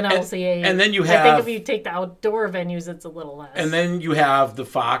in LCA. and then you I have think if you take the outdoor venues, it's a little less. and then you have the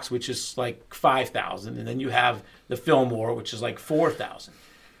Fox, which is like 5,000, and then you have the Fillmore, which is like 4,000.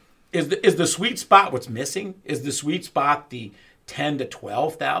 Is the sweet spot what's missing? Is the sweet spot the 10 to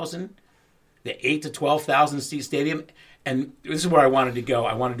 12,000, the 8 to 12,000 seat stadium? And this is where I wanted to go.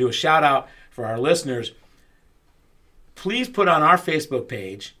 I want to do a shout out for our listeners. Please put on our Facebook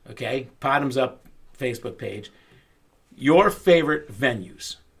page, okay, Bottoms Up Facebook page, your favorite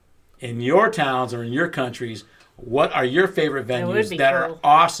venues in your towns or in your countries. What are your favorite would venues be that are cool.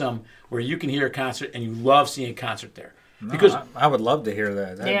 awesome where you can hear a concert and you love seeing a concert there? No, Because I would love to hear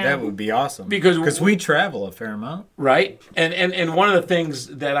that. Yeah. That would be awesome. Because we travel a fair amount. right? And one of the things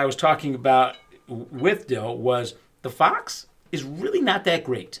that I was talking about with Dill was the Fox is really not that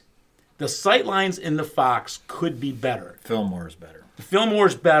great. The sight lines in the Fox could be better. Fillmore is better. The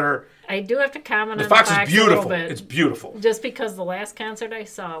Fillmore's better. I do have to comment The on Fox the is Fox a little beautiful. bit. It's beautiful. Just because the last concert I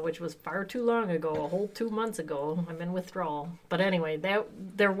saw, which was far too long ago, a whole 2 months ago, I'm in withdrawal. But anyway,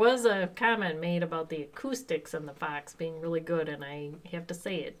 there was a comment made about the acoustics in the Fox being really good, and I have to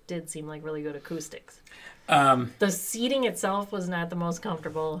say it did seem like really good acoustics. The seating itself was not the most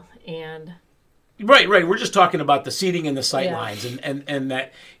comfortable, and Right. We're just talking about the seating and the sight Yeah. lines, and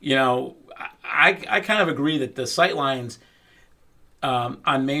that, you know, I kind of agree that the sight lines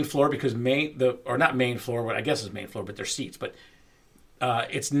on main floor, because not main floor, what I guess is main floor, but they're seats, but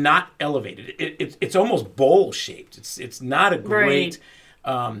it's not elevated. It's almost bowl shaped. It's not a great.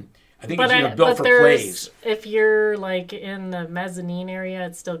 I think it's built for plays. If you're like in the mezzanine area,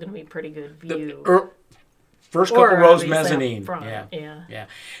 it's still going to be pretty good view. First couple Or rows at least up mezzanine. front, Yeah.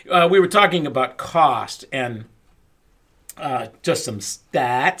 yeah. We were talking about cost and just some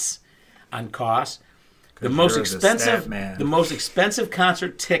stats on cost. The most you're the stat expensive, man. the most expensive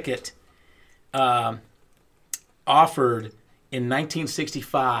concert ticket offered in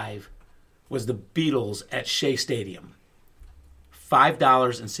 1965 was the Beatles at Shea Stadium,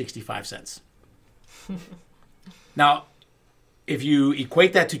 $5.65. Now, if you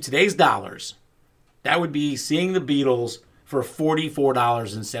equate that to today's dollars, that would be seeing the Beatles for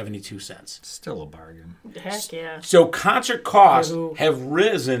 $44.72. Still a bargain. Heck yeah. So concert costs Yahoo. have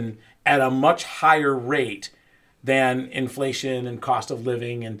risen at a much higher rate than inflation and cost of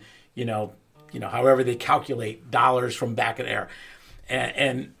living, and however they calculate dollars from back in air.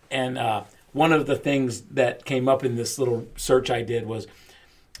 And one of the things that came up in this little search I did was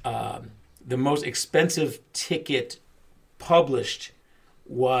the most expensive ticket published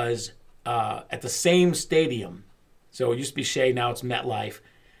was at the same stadium. So it used to be Shea, now it's MetLife.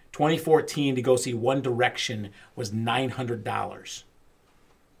 2014 to go see One Direction was $900.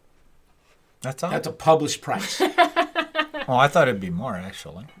 That's all. That's a published price. Oh, I thought it'd be more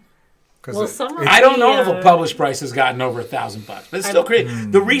actually. Well, some of I don't know if the, a published price has gotten over $1,000, but it's still crazy.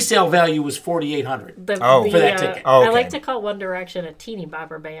 The resale value was $4,800. Oh, for that ticket. Oh, I okay. like to call One Direction a teeny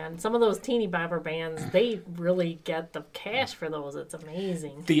bopper band. Some of those teeny bopper bands, they really get the cash for those. It's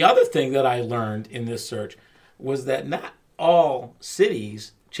amazing. The other thing that I learned in this search was that not all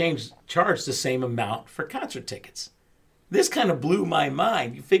cities charge the same amount for concert tickets. This kind of blew my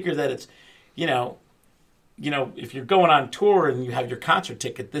mind. You figure that it's, if you're going on tour and you have your concert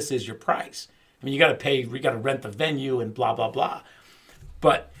ticket, this is your price. I mean, you got to rent the venue and blah, blah, blah.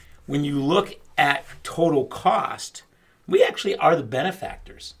 But when you look at total cost, we actually are the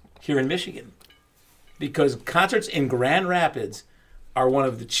benefactors here in Michigan because concerts in Grand Rapids are one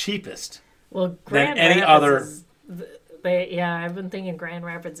of the cheapest Well, Grand than any Rapids other. I've been thinking Grand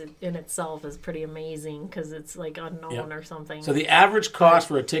Rapids in itself is pretty amazing because it's like unknown or something. So the average cost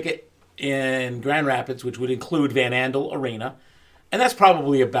for a ticket in Grand Rapids, which would include Van Andel Arena, and that's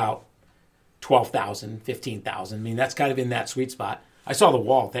probably about $12,000, $15,000. I mean, that's kind of in that sweet spot. I saw the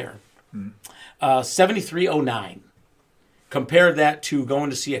wall there. $73.09. Compare that to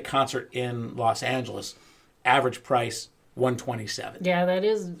going to see a concert in Los Angeles. Average price $127. Yeah, that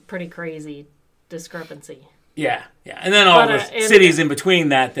is pretty crazy discrepancy. Yeah. And then all the cities in between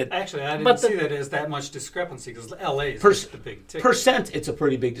that. Actually, I didn't see that as that much discrepancy because LA is just the big ticket. Percent, it's a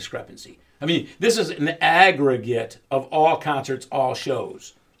pretty big discrepancy. I mean, this is an aggregate of all concerts, all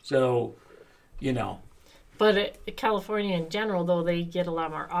shows. So, But California in general, though, they get a lot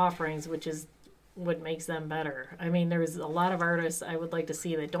more offerings, which is what makes them better. I mean, there's a lot of artists I would like to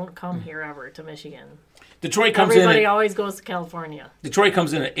see that don't come here ever to Michigan. Everybody always goes to California. Detroit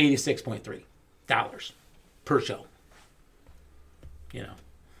comes in at $86.3 per show.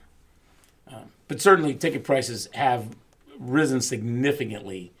 But certainly ticket prices have risen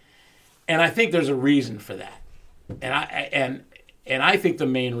significantly, and I think there's a reason for that. And I think the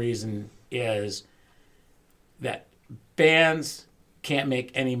main reason is that bands can't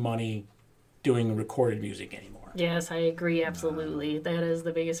make any money doing recorded music anymore. Yes, I agree absolutely. That is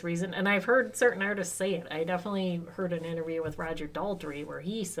the biggest reason. And I've heard certain artists say it. I definitely heard an interview with Roger Daltrey where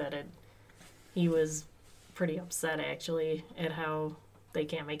he said it. He was pretty upset, actually, at how they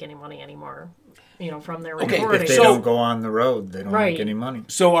can't make any money anymore, from their recording. If they don't go on the road, they don't make any money.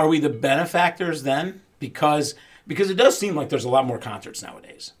 So are we the benefactors then? Because it does seem like there's a lot more concerts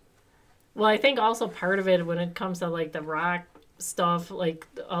nowadays. Well, I think also part of it when it comes to like the rock stuff, like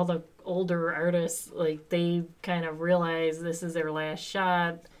all the older artists, like they kind of realize this is their last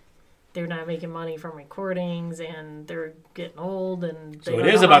shot. They're not making money from recordings, and they're getting old, and they so don't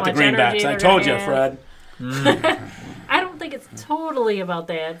it is know about how the much greenbacks. I told you, Fred. I don't think it's totally about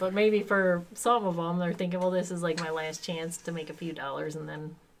that, but maybe for some of them, they're thinking, well, this is like my last chance to make a few dollars and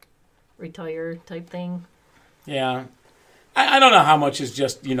then retire type thing. Yeah. I don't know how much is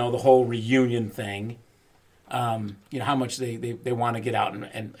just, the whole reunion thing. How much they want to get out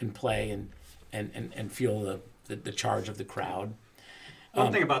and play and feel the charge of the crowd.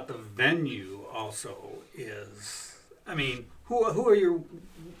 One thing about the venue also is, I mean, who are you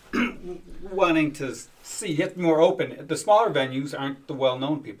wanting to see? You have to be more open. The smaller venues aren't the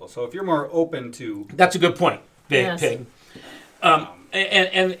well-known people. So if you're more open to... That's a good point, Yes. Pig.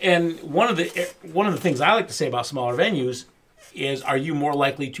 And one of the things I like to say about smaller venues is, are you more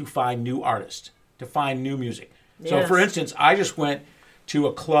likely to find new artists, to find new music? So, Yes. for instance, I just went to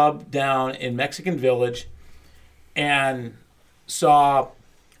a club down in Mexican Village and saw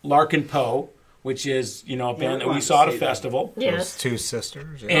Larkin Poe, which is, a band that we saw at a festival. Those Yes. two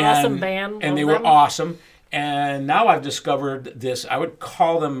sisters. And, Awesome band. And Love they were them. awesome. And now I've discovered this, I would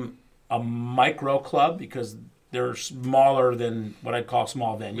call them a micro club because they're smaller than what I'd call a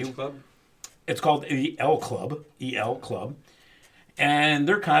small venue. Which club? It's called EL Club. And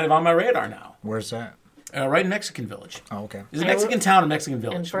they're kind of on my radar now. Where's that? Right in Mexican Village. Oh, okay. Is it Mexican Town or Mexican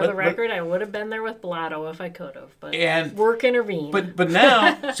Village? And for the record, I would have been there with Blotto if I could have, but work intervened. But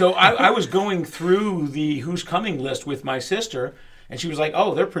now, so I was going through the Who's Coming list with my sister, and she was like,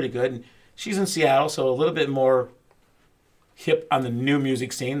 oh, they're pretty good. And she's in Seattle, so a little bit more hip on the new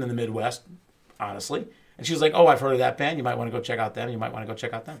music scene than the Midwest, honestly. And she was like, oh, I've heard of that band. You might want to go check out them. You might want to go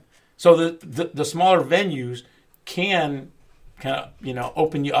check out them. So the smaller venues can kind of,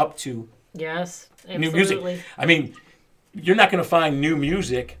 open you up to yes, absolutely. new music. I mean, you're not going to find new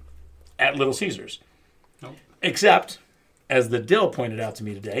music at Little Caesars. Nope. Except, as the Dill pointed out to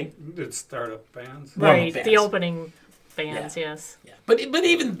me today. It's startup bands. Right, bands. the opening bands, yes. Yeah. But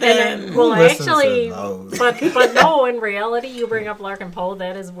even then... Well, listens to actually, those? but no, in reality, you bring up Larkin Poe,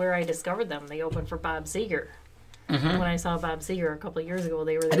 that is where I discovered them. They opened for Bob Seger. When I saw Bob Seger a couple of years ago,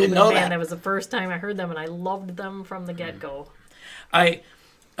 they were the didn't opening know band. that. That was the first time I heard them, and I loved them from the get-go. Pig,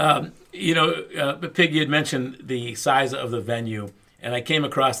 you had mentioned the size of the venue, and I came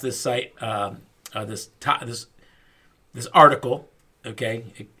across this site, this article. Okay,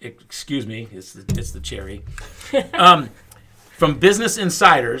 excuse me, it's the cherry, from Business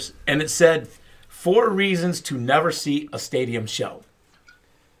Insiders, and it said 4 reasons to never see a stadium show.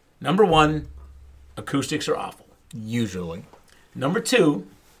 Number 1, acoustics are awful. Usually. Number 2,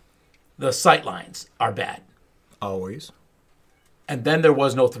 the sightlines are bad. Always. And then there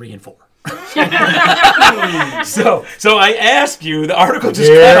was no 3 and 4. So I ask you. The article just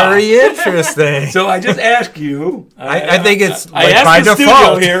cut off. Very interesting. So I just ask you. I think it's I like asked by the studio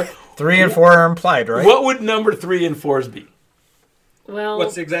default here. 3 and 4 are implied, right? What would number 3 and 4s be? Well,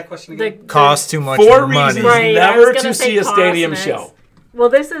 What's the exact question again? Costs too much 4 money. reasons Right, I never was gonna to say see a cost stadium next. show. Well,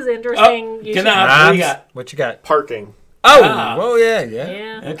 this is interesting. Oh, You can should- I- What do you got? What you got? Parking. Oh, Ah. well, yeah.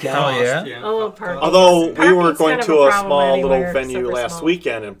 Yeah. Okay. Hell yeah. Oh, parking. Although we Parking's were going kind of to a a problem small anywhere, little venue except for last small.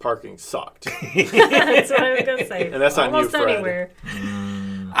 weekend and parking sucked. That's what I was gonna say. And that's on you, Almost Fred. anywhere.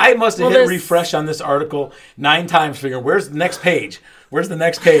 I must have Well, hit this- refresh on this article 9 times, figuring where's the next page? Where's the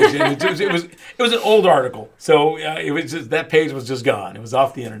next page? And it was an old article, so it was just, that page was just gone. It was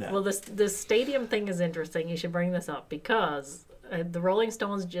off the internet. Well, this stadium thing is interesting. You should bring this up because the Rolling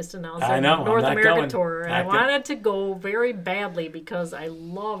Stones just announced I their know, I'm North not American going. tour, and Not I going. wanted to go very badly because I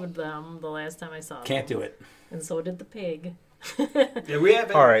loved them the last time I saw them. Can't do it. And so did the pig. Yeah, we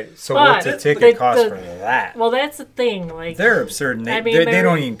have. All right, so But what's a ticket the- cost the- for that? Well, that's the thing. Like They're absurd, and I mean, they they're-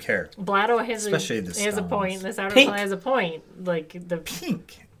 don't even care. Blotto has Especially the has a Stones. point. This article Pink. has a point. Like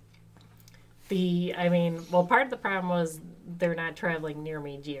Pink. I mean, well, part of the problem was they're not traveling near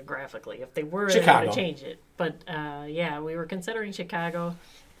me geographically. If they were, they would Chicago. have changed it. But yeah, we were considering Chicago.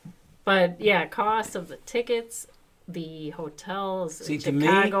 But yeah, cost of the tickets, the hotels See, in to me,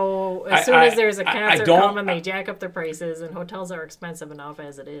 Chicago. I- As soon as there's a I concert don't- coming, they jack up their prices, and hotels are expensive enough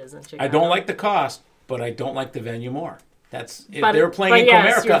as it is in Chicago. I don't like the cost, but I don't like the venue more. That's if But- they were playing but in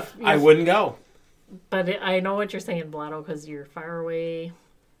yes, Comerica, I you're- wouldn't go. But I know what you're saying, Blotto, because you're far away.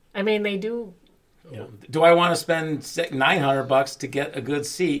 I mean, they do. You know, do I want to spend $900 to get a good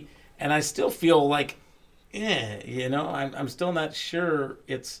seat? And I still feel like, I'm still not sure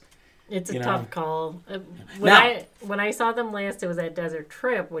it's. It's a You know. tough call. Now- When I saw them last, it was at Desert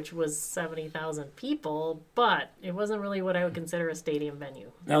Trip, which was 70,000 people, but it wasn't really what I would consider a stadium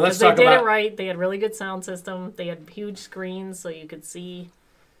venue. Now let's 'Cause they talk did about. it right. They had really good sound system. They had huge screens so you could see.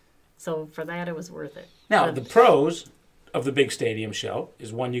 So for that, it was worth it. Now, But- the pros of the big stadium show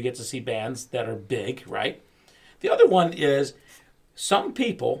is one, you get to see bands that are big, right? The other one is some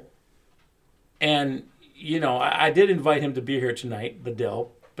people, and, I did invite him to be here tonight, the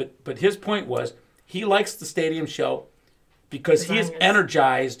Dill, but his point was he likes the stadium show because he is As long as-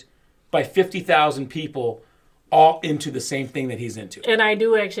 energized by 50,000 people all into the same thing that he's into. And I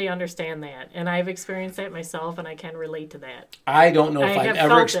do actually understand that, and I've experienced that myself, and I can relate to that. I don't know if I I've have ever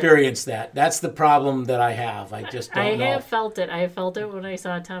felt it. experienced that. That's the problem that I have. I just don't I know. have felt it. I felt it when I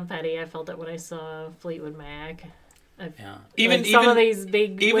saw Tom Petty. I felt it when I saw Fleetwood Mac. Yeah. Like some of these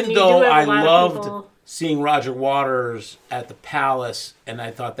big. when Even you though do have I a lot of loved people- seeing Roger Waters at the Palace, and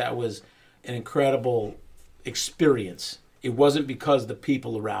I thought that was an incredible experience, it wasn't because of the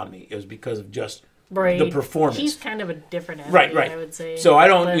people around me. It was because of just Right. the performance. He's kind of a different athlete, right. I would say. So I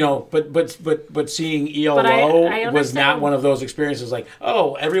don't, But- but seeing ELO But I was not understand. one of those experiences like,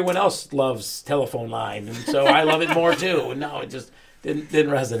 oh, everyone else loves Telephone Line, and so I love it more too. No, it just didn't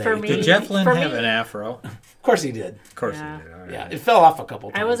resonate. For me- Did Jeff Lynne for have me- an afro? Of Of course he did. course Yeah. he did. All right. Yeah, it fell off a couple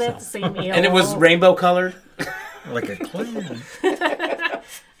times. I was at the so. same ELO. And it was rainbow colored. Like a clown.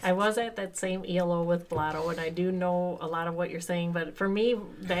 I was at that same ELO with Blotto, and I do know a lot of what you're saying. But for me,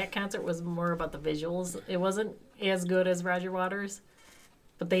 that concert was more about the visuals. It wasn't as good as Roger Waters,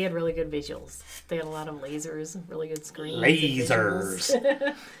 but they had really good visuals. They had a lot of lasers, really good screens. and Lasers.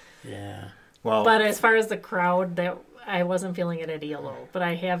 visuals. Yeah. Well, But as far as the crowd, that I wasn't feeling it at ELO, but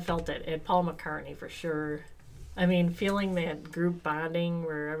I have felt it at Paul McCartney for sure. I mean, feeling that group bonding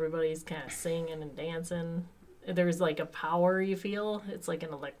where everybody's kind of singing and dancing. There's like a power you feel. It's like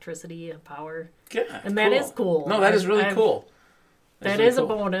an electricity, a power. Yeah. And that is cool. No, that is really I've- cool. That really is a cool.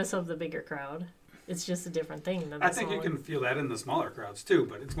 bonus of the bigger crowd. It's just a different thing than the I think you smaller. can feel that in the smaller crowds too,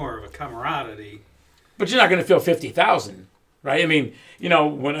 but it's more of a camaraderie. But you're not going to feel 50,000, right? I mean,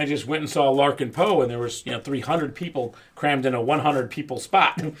 when I just went and saw Larkin Poe and there was, 300 people crammed in a 100 people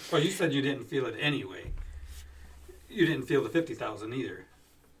spot. Well, you said you didn't feel it anyway. You didn't feel the 50,000 either.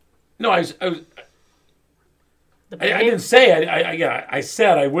 No, I The didn't say I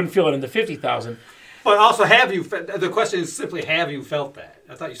said I wouldn't feel it in the 50,000. But also, the question is simply, have you felt that?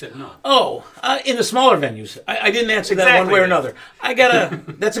 I thought you said no. Oh, in the smaller venues. I didn't answer that one Exactly. way or another.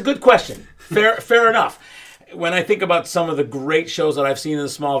 That's a good question. Fair enough. When I think about some of the great shows that I've seen in a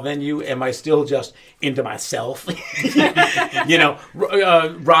small venue, am I still just into myself?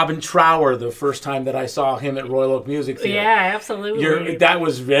 Robin Trower, the first time that I saw him at Royal Oak Music Theater. Yeah, absolutely. That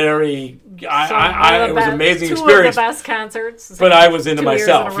was very. One of it was an the amazing two experience. Of the best concerts. But I was into 2 years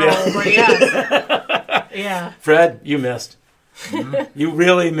myself, in a row, yeah. but yes. Yeah. Fred, you missed. You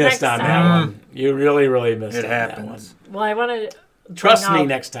really missed Next on that time. one. You really, really missed it on that one. happens. Well, I wanted Trust bring me up.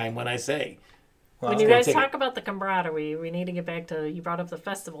 next time when I say. When Well, you gonna guys take talk about the camaraderie, we need to get back to, you brought up the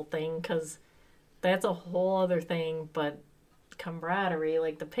festival thing, because that's a whole other thing, but camaraderie,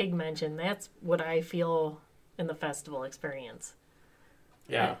 like the pig mentioned, that's what I feel in the festival experience.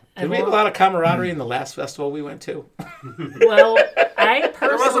 Yeah. And Did we have a lot of camaraderie in the last festival we went to? Well, I was a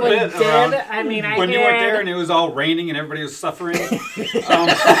personally bit did. around I mean, I when had, you were there and it was all raining and everybody was suffering.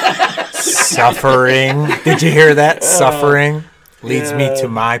 Suffering. Did you hear that? Suffering leads me to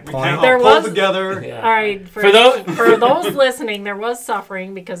my Kind point. of There all pulled was- together. Yeah. all right, For those- for those listening, there was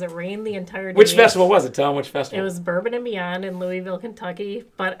suffering because it rained the entire day. Which festival was it? Tell them which festival. It was Bourbon and Beyond in Louisville, Kentucky.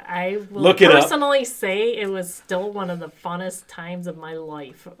 But I will Look it up. personally say it was still one of the funnest times of my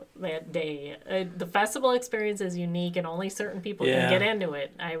life that day. The festival experience is unique, and only certain people Yeah. can get into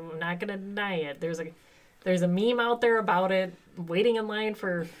it. I'm not going to deny it. There's a meme out there about it, waiting in line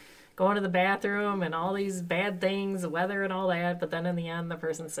for going to the bathroom and all these bad things, the weather and all that. But then in the end, the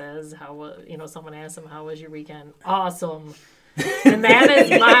person says, someone asks them, how was your weekend? Awesome. And that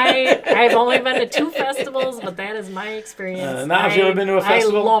is I've only been to 2 festivals, but that is my experience. now, have you ever been to a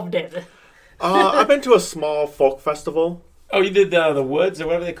festival? I loved it. I've been to a small folk festival, Oh, you did the Woods or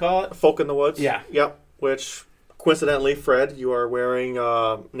whatever they call it? Folk in the Woods. Yeah. Yep. Which, coincidentally, Fred, you are wearing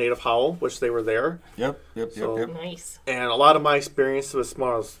Native Howl, which they were there. Yep. So- Nice. And a lot of my experience with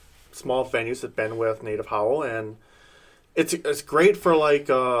small venues have been with Native Howl, and it's great for like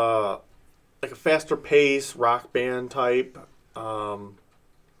a faster pace rock band type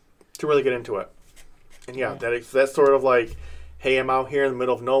to really get into it. And yeah, that's sort of like, hey, I'm out here in the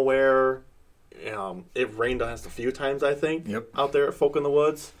middle of nowhere. It rained on us a few times, I think. Yep. Out there at Folk in the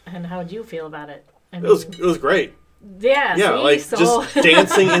Woods, And how'd you feel about it? I it was great. yeah, Yeah, see? like So- just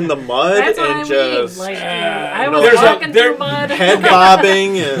dancing in the mud That's what and I mean. just Like, I you was know, there's walking there- through mud. head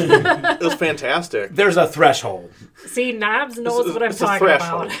bobbing, and it was fantastic. There's a threshold. See, Knobs knows what I'm it's a talking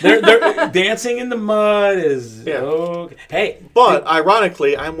threshold. about. They're dancing in the mud is Yeah. okay. Hey, But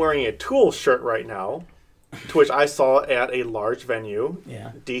ironically, I'm wearing a Tool shirt right now, to which I saw at a large venue,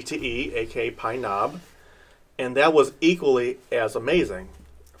 yeah. DTE, aka Pine Knob, and that was equally as amazing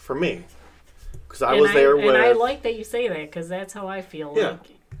for me because I was there with. And I like that you say that, because that's how I feel. Yeah. Like,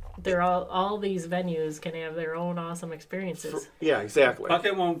 they're all these venues can have their own awesome experiences. Yeah, exactly.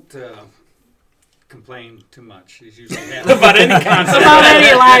 Bucket won't complain too much. He's usually happy. About any concept. About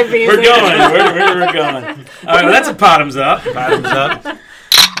any live music. We're going. We're going. All right, well, that's a bottoms up. Bottoms up.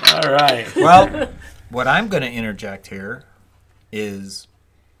 All right. Well, what I'm going to interject here is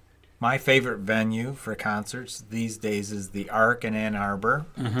my favorite venue for concerts these days is the Arc in Ann Arbor.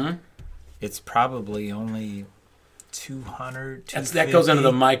 Mm-hmm. It's probably only 200, That goes into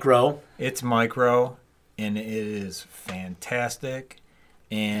the 250. micro. It's micro, and it is fantastic.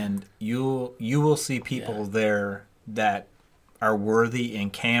 And you will see people there that are worthy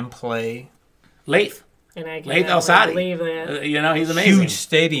and can play Leith. And I Leith can't Al-Sadi. believe that. He's amazing. huge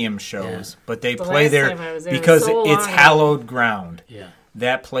stadium shows, Yeah. but they The play last there time I was there was because so it's long ago. hallowed ground. Yeah.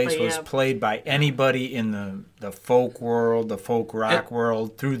 That place But was yeah. played by anybody in the folk world, the folk rock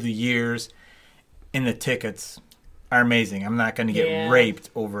world through the years, and the tickets are amazing. I'm not going to get Yeah. raped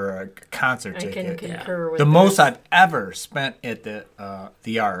over a concert I can ticket. concur with The this. most I've ever spent at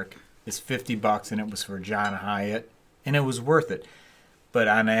the Arc is $50, and it was for John Hyatt, and it was worth it. But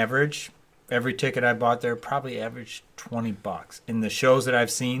on average, every ticket I bought there probably averaged $20. In the shows that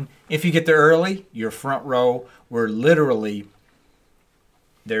I've seen, if you get there early, your front row were literally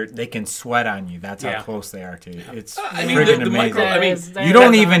they can sweat on you. That's Yeah. how close they are to you. It's I mean, friggin' the amazing. micro. I mean, That You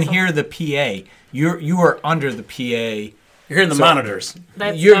don't is even awesome. hear the PA. You are under the PA. You're hearing the So- monitors.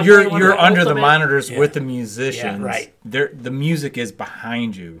 That's You're definitely one of you're under the ultimate- monitors Yeah. with the musicians. Yeah, right. The music is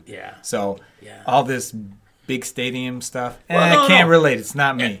behind you. Yeah. So Yeah. all this big stadium stuff, Well, I no, can't no. relate. It's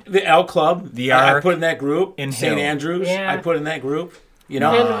not me. The L Club. The I Arc put in that group. in St. Hill. Andrews. Yeah. I put in that group.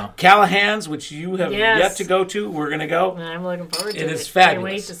 Wow. Callahan's, which you have Yes. yet to go to. We're gonna go. And I'm looking forward to It it. is fabulous. Can't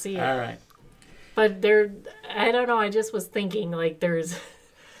wait to see it. All right. But I don't know. I just was thinking, like, there's,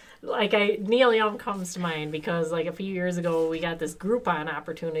 like, Neil Young comes to mind because, like, a few years ago we got this Groupon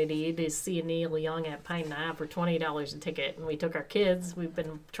opportunity to see Neil Young at Pine Knob for $20 a ticket, and we took our kids. We've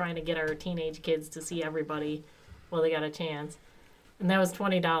been trying to get our teenage kids to see everybody while they got a chance, and that was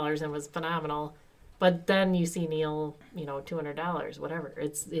 $20 and was phenomenal. But then you see Neil, $200, whatever.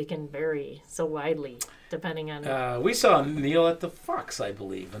 It can vary so widely depending on. We saw Neil at the Fox, I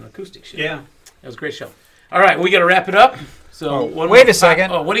believe, an acoustic show. Yeah. It was a great show. All right, we got to wrap it up. So wait a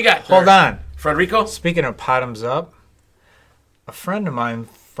second. Oh, what do you got? Hold on. Frederico? Speaking of bottoms up, a friend of mine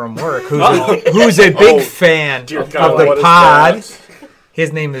from work who's a big fan Dear of God, the what is pod. that?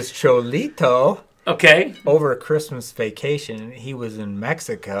 His name is Cholito. Okay. over a Christmas vacation, he was in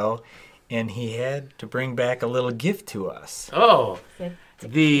Mexico, and he had to bring back a little gift to us. Oh, It's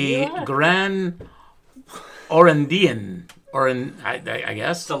the tequila. Gran Orendian, I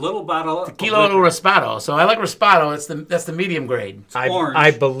guess. It's a little bottle. Kilo of liquor. Raspado. So I like Raspado. That's the medium grade. orange.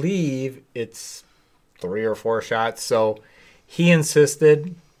 I believe it's 3 or 4 shots. So he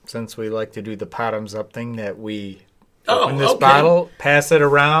insisted, since we like to do the bottoms up thing, that we open this okay. bottle, pass it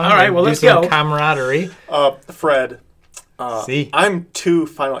around, All right, and well, do let's some go. camaraderie. Fred, See, I'm 2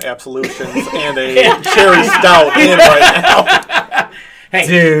 final absolutions and a cherry stout in right now. Hey,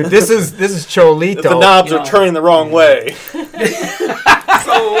 dude, this is Cholito. The knobs You are know. turning the wrong way.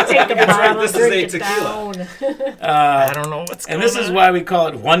 So Take a bottle, this is drink a it tequila. down. I don't know what's going and this is on. why we call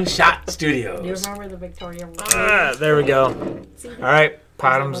it One Shot You Studios. remember the Victoria There we go. All right,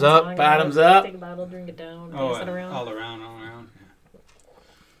 bottoms up. Bottoms up. Take a bottle, drink it down, Oh, pass it around. all around.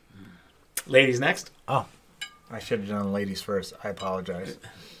 Ladies next. Oh, I should have done ladies first. I apologize.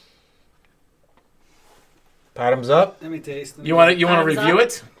 Bottoms up. Let me taste them. You want to Bottoms review up.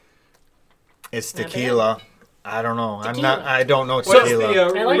 it? It's Not bad. tequila. I don't know. Tequila. I don't know What's tequila.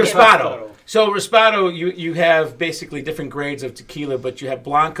 the I like it. Rispado. So Rispado, you have basically different grades of tequila, but you have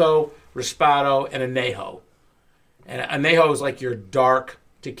Blanco, Rispado, and Anejo. And Anejo is like your dark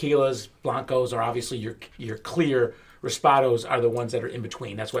tequilas. Blancos are obviously your clear. Rispados are the ones that are in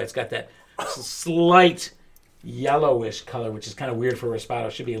between. That's why it's got that slight yellowish color, which is kind of weird for Rispado.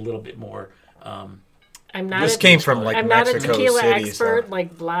 It should be a little bit more. I'm not. This a, came from like I'm not a Mexico tequila City. expert So.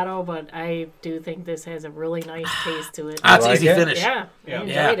 like Blotto, but I do think this has a really nice taste to it. That's like easy it? finish. Yeah, I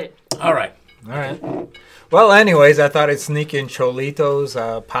enjoyed it. All right. All right. Well, anyways, I thought I'd sneak in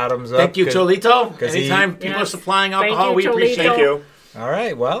Cholitos, bottoms up. Thank you, 'cause- Cholito. 'cause he- Anytime people are Yes. supplying Thank alcohol, you, we appreciate Cholito. Thank it. you. All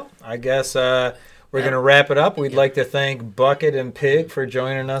right. Well, I guess we're going to wrap it up. We'd like to thank Bucket and Pig for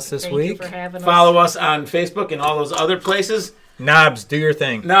joining us this Thank week. you for having Follow us. us on Facebook and all those other places. Knobs, do your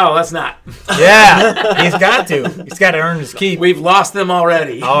thing. No, let's not. Yeah, he's got to. He's got to earn his keep. We've lost them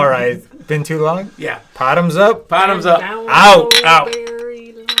already. All right. Been too long? Yeah. Bottoms up. Bottoms up. Down Out, so out.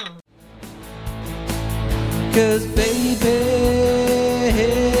 very long. 'Cause baby,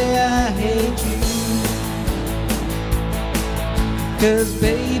 I hate you. 'Cause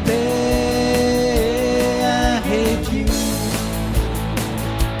baby, I hate you.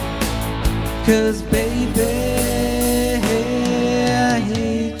 'Cause